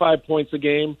 35 points a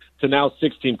game to now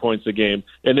 16 points a game.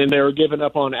 And then they were giving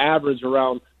up on average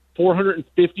around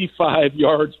 455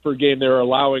 yards per game they were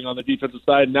allowing on the defensive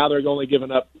side. Now they're only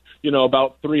giving up,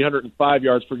 about 305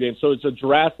 yards per game. So it's a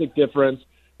drastic difference.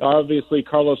 Obviously,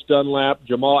 Carlos Dunlap,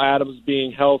 Jamal Adams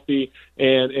being healthy,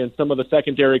 and some of the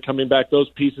secondary coming back, those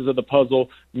pieces of the puzzle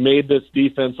made this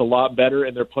defense a lot better,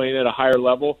 and they're playing at a higher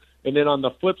level. And then on the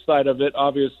flip side of it,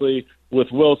 obviously, with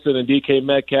Wilson and DK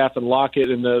Metcalf and Lockett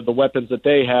and the weapons that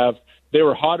they have, they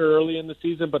were hotter early in the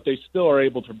season, but they still are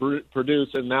able to produce.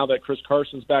 And now that Chris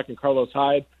Carson's back and Carlos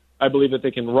Hyde, I believe that they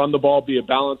can run the ball, be a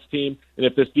balanced team. And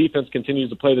if this defense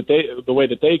continues to play the way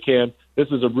that they can, this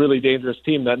is a really dangerous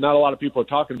team that not a lot of people are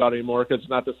talking about anymore because it's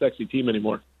not the sexy team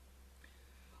anymore.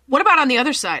 What about on the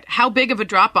other side? How big of a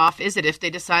drop-off is it if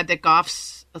they decide that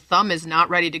Goff's thumb is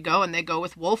not ready to go and they go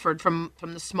with Wolford from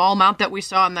the small amount that we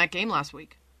saw in that game last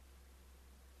week?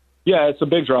 Yeah, it's a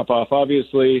big drop-off.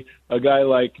 Obviously, a guy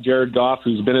like Jared Goff,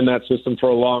 who's been in that system for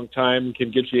a long time,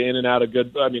 can get you in and out of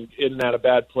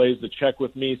bad plays. The check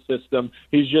with me system.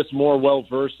 He's just more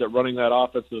well-versed at running that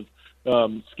offensive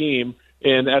scheme.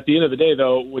 And at the end of the day,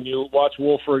 though, when you watch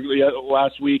Wolford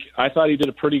last week, I thought he did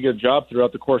a pretty good job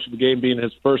throughout the course of the game, being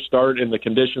his first start in the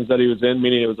conditions that he was in,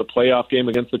 meaning it was a playoff game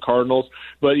against the Cardinals.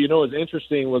 But, what was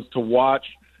interesting was to watch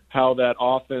how that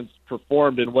offense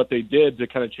performed and what they did to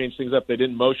kind of change things up. They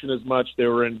didn't motion as much. They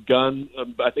were in gun,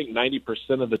 I think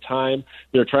 90% of the time.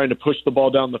 They were trying to push the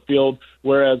ball down the field,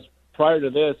 whereas prior to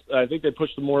this, I think they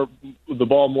pushed the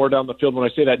ball more down the field. When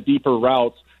I say that, deeper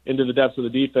routes into the depths of the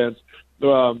defense,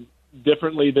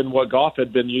 differently than what Goff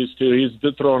had been used to. He's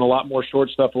been throwing a lot more short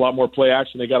stuff, a lot more play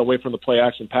action. They got away from the play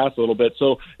action pass a little bit.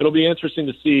 So it'll be interesting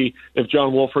to see if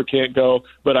John Wolford can't go.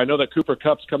 But I know that Cooper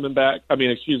Kupp's coming back.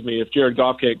 If Jared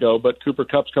Goff can't go, but Cooper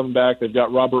Kupp's coming back. They've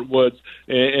got Robert Woods.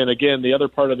 And again, the other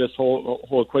part of this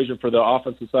whole equation for the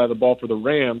offensive side of the ball for the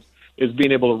Rams is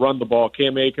being able to run the ball.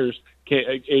 Cam Akers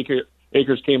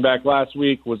came back last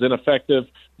week, was ineffective,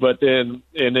 and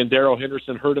then Darrell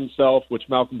Henderson hurt himself, which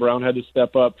Malcolm Brown had to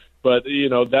step up. But,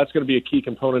 that's going to be a key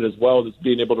component as well, is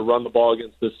being able to run the ball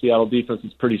against the Seattle defense.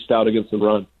 It's pretty stout against the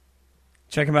run.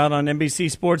 Check him out on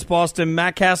NBC Sports Boston.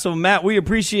 Matt Cassel. Matt, we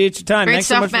appreciate your time. Great Thanks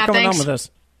stuff, so much Matt. for coming Thanks. on with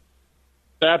us.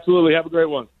 Absolutely. Have a great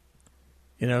one.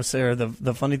 Sarah,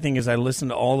 the funny thing is I listened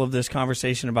to all of this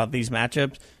conversation about these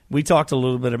matchups. We talked a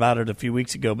little bit about it a few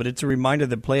weeks ago, but it's a reminder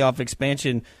that playoff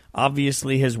expansion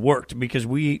obviously has worked because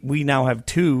we now have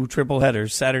 2 triple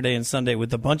headers, Saturday and Sunday,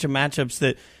 with a bunch of matchups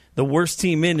that the worst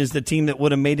team in is the team that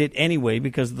would have made it anyway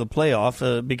because of the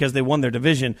playoff, because they won their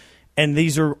division. And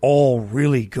these are all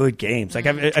really good games. Like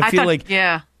I feel like...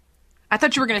 Yeah. I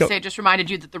thought you were going to say it just reminded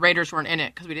you that the Raiders weren't in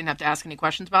it because we didn't have to ask any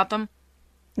questions about them.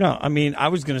 No, I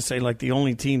was going to say the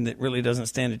only team that really doesn't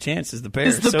stand a chance is the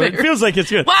Bears. Bears. It feels like it's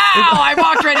good. Wow, I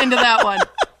walked right into that one.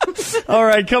 All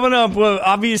right, coming up. Well,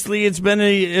 obviously, it's been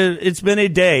a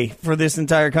day for this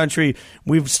entire country.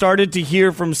 We've started to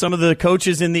hear from some of the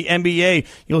coaches in the NBA.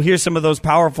 You'll hear some of those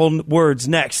powerful words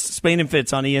next. Spain and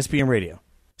Fitz on ESPN Radio.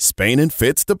 Spain and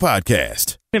Fitz, the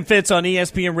podcast. Spain and Fitz on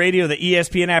ESPN Radio, the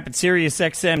ESPN app at Sirius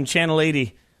XM Channel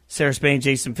 80. Sarah Spain,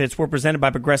 Jason Fitz. We're presented by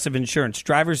Progressive Insurance.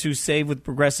 Drivers who save with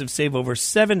Progressive save over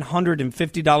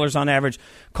 $750 on average.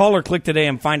 Call or click today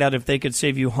and find out if they could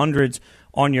save you hundreds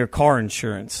on your car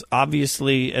insurance.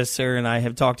 Obviously, as Sarah and I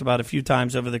have talked about a few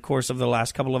times over the course of the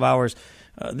last couple of hours,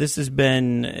 this has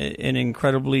been an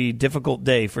incredibly difficult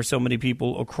day for so many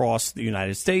people across the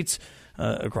United States,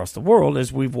 across the world,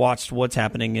 as we've watched what's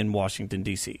happening in Washington,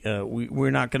 D.C.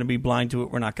 We're not going to be blind to it.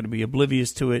 We're not going to be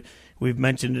oblivious to it. We've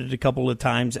mentioned it a couple of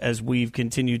times as we've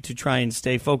continued to try and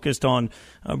stay focused on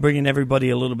bringing everybody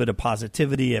a little bit of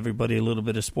positivity, everybody a little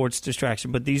bit of sports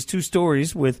distraction. But these two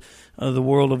stories with the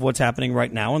world of what's happening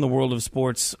right now and the world of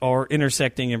sports are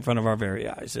intersecting in front of our very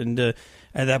eyes. And at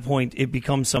that point, it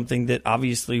becomes something that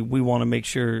obviously we want to make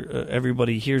sure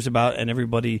everybody hears about and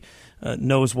everybody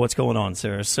knows what's going on,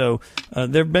 Sarah. So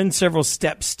there have been several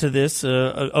steps to this.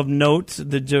 Of note,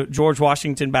 the George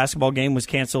Washington basketball game was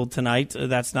canceled tonight.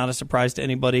 That's not a surprise to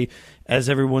anybody, as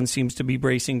everyone seems to be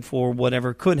bracing for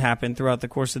whatever could happen throughout the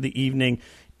course of the evening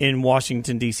in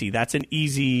Washington, D.C. That's an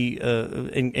easy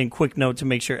and quick note to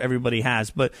make sure everybody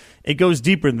has. But it goes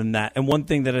deeper than that. And one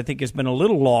thing that I think has been a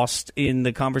little lost in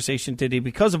the conversation today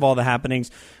because of all the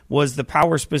happenings was the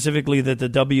power specifically that the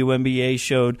WNBA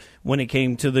showed when it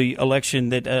came to the election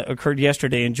that occurred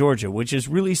yesterday in Georgia, which is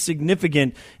really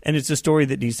significant, and it's a story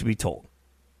that needs to be told.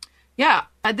 Yeah,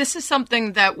 this is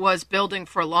something that was building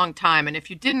for a long time. And if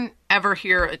you didn't ever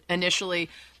hear initially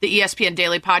the ESPN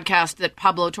Daily podcast that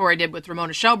Pablo Torre did with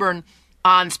Ramona Shelburne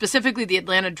on specifically the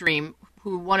Atlanta Dream,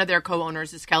 who one of their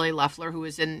co-owners is Kelly Loeffler, who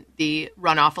was in the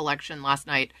runoff election last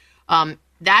night.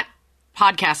 That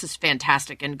podcast is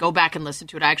fantastic, and go back and listen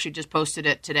to it. I actually just posted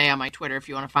it today on my Twitter if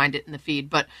you want to find it in the feed.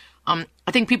 But I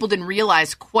think people didn't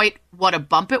realize quite what a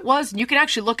bump it was. And you can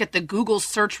actually look at the Google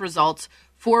search results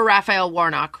for Raphael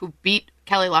Warnock, who beat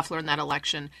Kelly Loeffler in that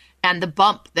election, and the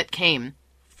bump that came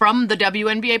from the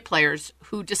WNBA players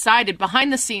who decided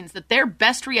behind the scenes that their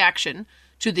best reaction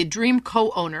to the Dream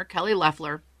co-owner, Kelly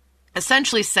Loeffler,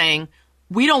 essentially saying,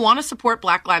 we don't want to support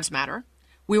Black Lives Matter.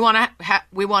 We want to,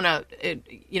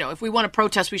 if we want to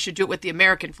protest, we should do it with the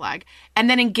American flag. And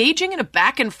then engaging in a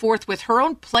back and forth with her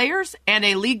own players and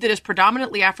a league that is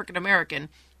predominantly African American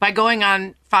by going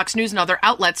on Fox News and other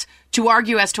outlets to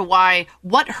argue as to why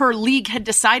what her league had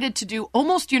decided to do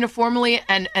almost uniformly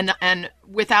and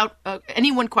without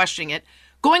anyone questioning it,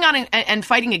 going on and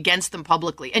fighting against them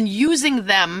publicly and using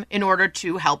them in order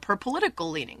to help her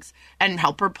political leanings and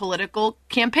help her political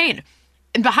campaign.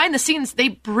 And behind the scenes, they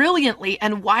brilliantly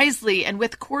and wisely and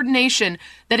with coordination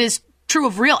that is true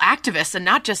of real activists and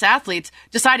not just athletes,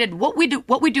 decided what we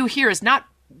do here is not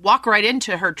walk right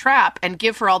into her trap and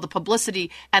give her all the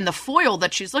publicity and the foil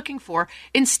that she's looking for.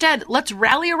 Instead, let's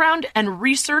rally around and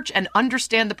research and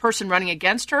understand the person running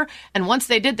against her. And once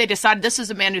they did, they decided this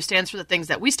is a man who stands for the things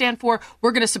that we stand for.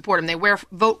 We're going to support him. They wear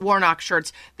Vote Warnock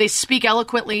shirts. They speak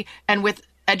eloquently and with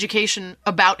education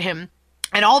about him.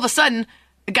 And all of a sudden,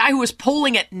 a guy who was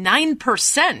polling at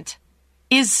 9%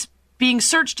 is being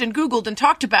searched and Googled and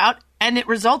talked about, and it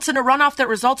results in a runoff that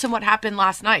results in what happened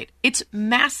last night. It's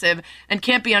massive and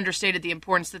can't be understated, the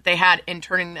importance that they had in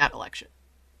turning that election.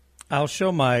 I'll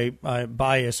show my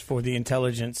bias for the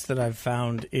intelligence that I've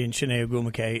found in Chiney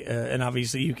Ogwumike, and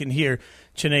obviously you can hear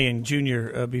Chiney and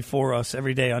Junior before us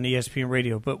every day on ESPN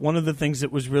Radio. But one of the things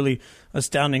that was really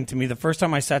astounding to me, the first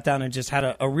time I sat down and just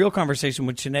had a real conversation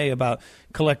with Chiney about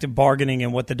collective bargaining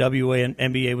and what the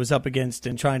WNBA was up against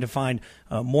and trying to find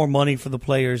more money for the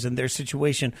players and their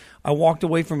situation, I walked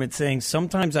away from it saying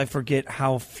sometimes I forget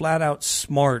how flat-out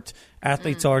smart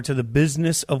athletes are to the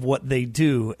business of what they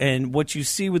do. And what you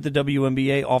see with the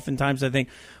WNBA oftentimes, I think,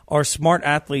 are smart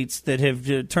athletes that have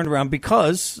turned around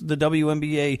because the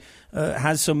WNBA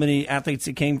has so many athletes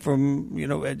that came from,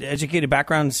 educated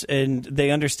backgrounds, and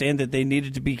they understand that they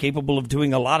needed to be capable of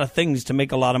doing a lot of things to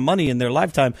make a lot of money in their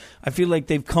lifetime. I feel like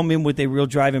they've come in with a real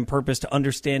drive and purpose to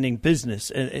understanding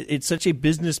business. It's such a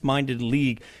business-minded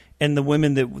league. And the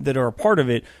women that are a part of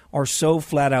it are so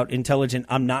flat out intelligent.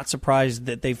 I'm not surprised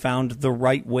that they found the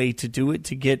right way to do it,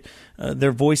 to get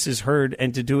their voices heard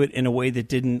and to do it in a way that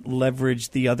didn't leverage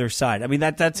the other side. I mean,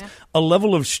 that's a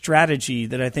level of strategy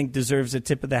that I think deserves a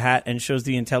tip of the hat and shows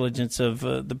the intelligence of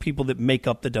the people that make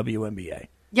up the WNBA.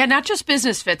 Yeah, not just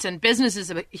business fits, and business is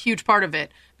a huge part of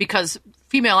it because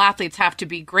female athletes have to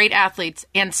be great athletes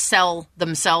and sell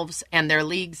themselves and their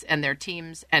leagues and their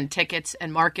teams and tickets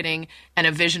and marketing and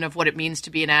a vision of what it means to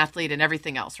be an athlete and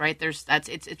everything else, right? It's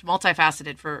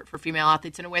multifaceted for female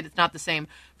athletes in a way that's not the same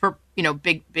for,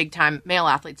 big time male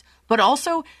athletes. But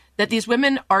also that these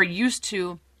women are used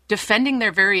to defending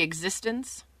their very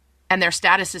existence and their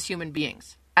status as human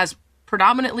beings, as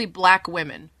predominantly black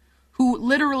women who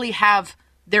literally have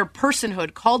their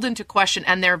personhood called into question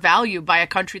and their value by a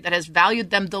country that has valued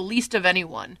them the least of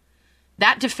anyone,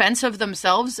 that defense of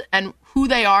themselves and who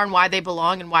they are and why they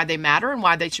belong and why they matter and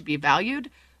why they should be valued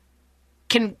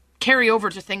can carry over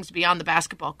to things beyond the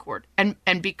basketball court and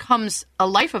becomes a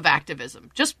life of activism.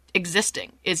 Just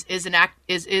existing is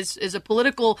a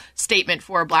political statement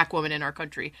for a black woman in our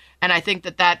country. And I think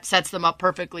that sets them up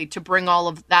perfectly to bring all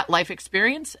of that life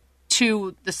experience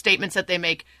to the statements that they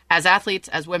make as athletes,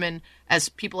 as women, as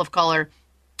people of color,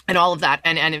 and all of that.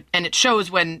 And it shows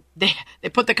when they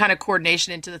put the kind of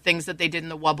coordination into the things that they did in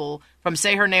the Wubble, from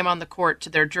say her name on the court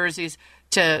to their jerseys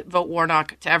to vote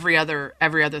Warnock to every other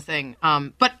thing.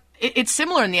 But it's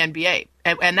similar in the NBA,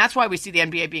 and that's why we see the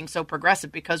NBA being so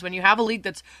progressive, because when you have a league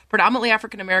that's predominantly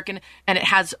African-American and it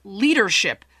has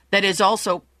leadership that is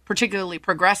also particularly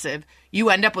progressive, you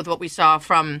end up with what we saw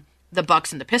from the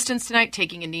Bucks and the Pistons tonight,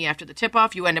 taking a knee after the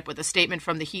tip-off. You end up with a statement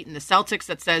from the Heat and the Celtics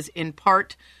that says, in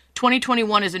part,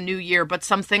 2021 is a new year, but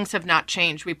some things have not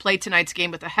changed. We played tonight's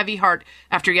game with a heavy heart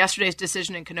after yesterday's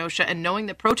decision in Kenosha, and knowing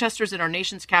that protesters in our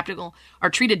nation's capital are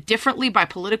treated differently by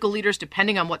political leaders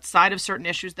depending on what side of certain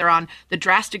issues they're on, the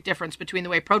drastic difference between the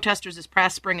way protesters this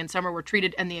past spring and summer were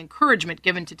treated and the encouragement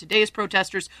given to today's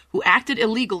protesters who acted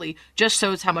illegally just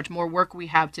shows how much more work we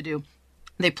have to do.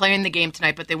 They play in the game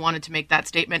tonight, but they wanted to make that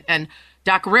statement. And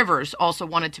Doc Rivers also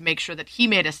wanted to make sure that he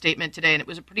made a statement today, and it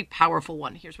was a pretty powerful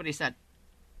one. Here's what he said.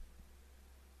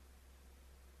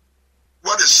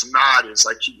 What it's not is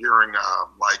I keep hearing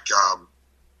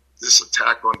this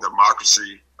attack on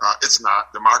democracy. It's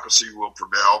not. Democracy will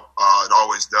prevail. It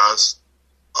always does,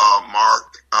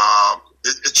 Mark.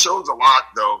 It shows a lot,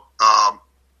 though.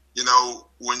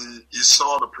 When you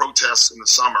saw the protests in the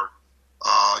summer,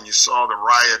 and you saw the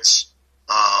riots,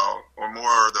 or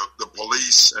more the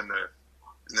police and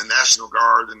the National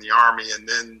Guard and the Army, and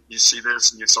then you see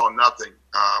this and you saw nothing.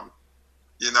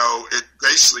 It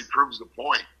basically proves the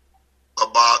point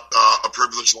about a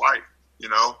privileged life,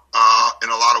 in a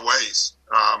lot of ways.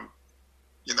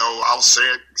 I'll say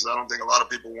it because I don't think a lot of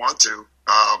people want to.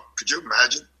 Could you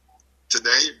imagine today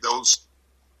if those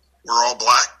were all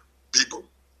black people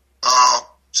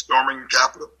storming the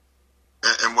Capitol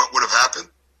and what would have happened?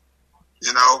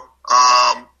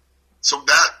 So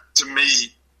that to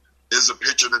me is a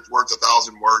picture that's worth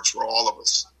 1,000 words for all of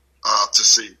us to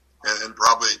see, and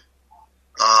probably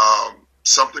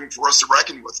something for us to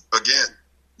reckon with again.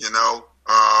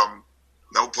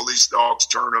 No police dogs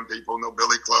turn on people, no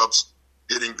billy clubs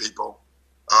hitting people,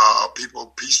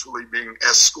 people peacefully being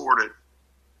escorted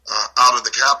out of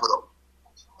the Capitol.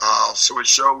 So it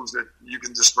shows that you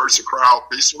can disperse a crowd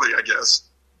peacefully, I guess,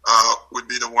 would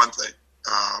be the one thing.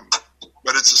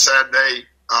 But it's a sad day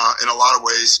in a lot of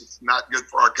ways. It's not good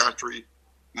for our country,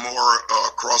 more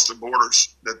across the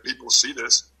borders that people see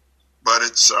this. But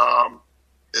it's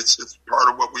part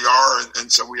of what we are,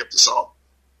 and so we have to solve.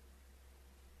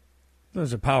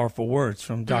 Those are powerful words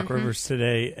from Doc Rivers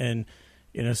today. And,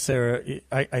 Sarah,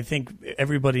 I think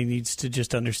everybody needs to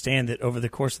just understand that over the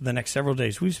course of the next several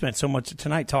days, we've spent so much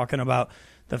tonight talking about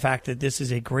the fact that this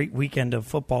is a great weekend of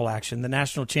football action. The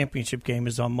national championship game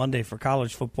is on Monday for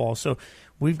college football. So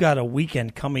we've got a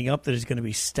weekend coming up that is going to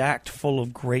be stacked full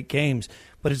of great games,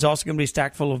 but it's also going to be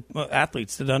stacked full of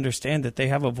athletes that understand that they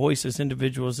have a voice as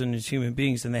individuals and as human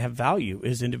beings, and they have value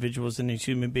as individuals and as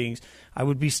human beings. I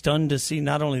would be stunned to see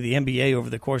not only the NBA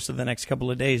over the course of the next couple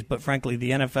of days, but frankly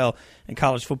the NFL and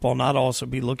college football not also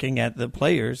be looking at the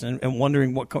players and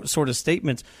wondering what sort of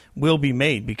statements will be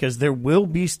made, because there will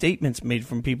be statements made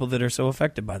from people that are so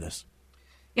affected by this.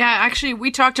 Yeah, actually, we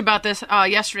talked about this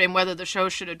yesterday and whether the show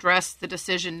should address the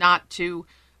decision not to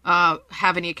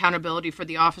have any accountability for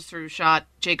the officer who shot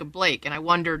Jacob Blake. And I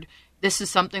wondered, this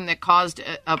is something that caused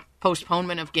a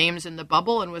postponement of games in the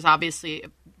bubble and was obviously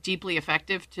deeply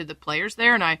effective to the players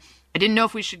there. And I didn't know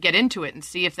if we should get into it and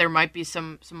see if there might be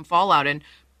some fallout. And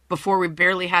before we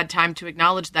barely had time to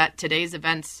acknowledge that today's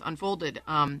events unfolded,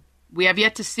 we have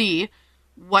yet to see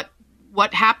what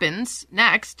happens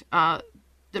next.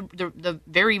 The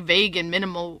very vague and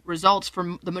minimal results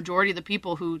from the majority of the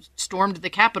people who stormed the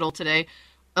Capitol today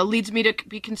leads me to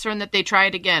be concerned that they try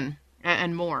it again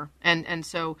and more. And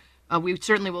so we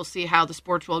certainly will see how the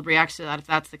sports world reacts to that if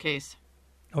that's the case.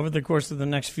 Over the course of the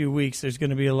next few weeks, there's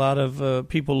going to be a lot of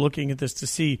people looking at this to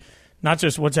see not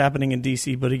just what's happening in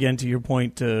D.C., but again, to your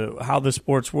point, how the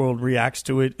sports world reacts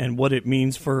to it and what it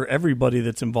means for everybody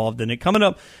that's involved in it. Coming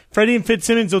up, Freddie and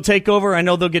Fitzsimmons will take over. I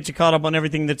know they'll get you caught up on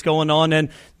everything that's going on, and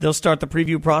they'll start the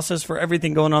preview process for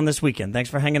everything going on this weekend.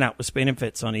 Thanks for hanging out with Spain and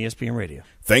Fitz on ESPN Radio.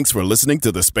 Thanks for listening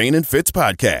to the Spain and Fitz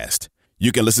podcast.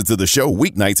 You can listen to the show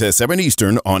weeknights at 7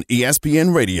 Eastern on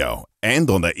ESPN Radio and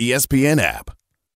on the ESPN app.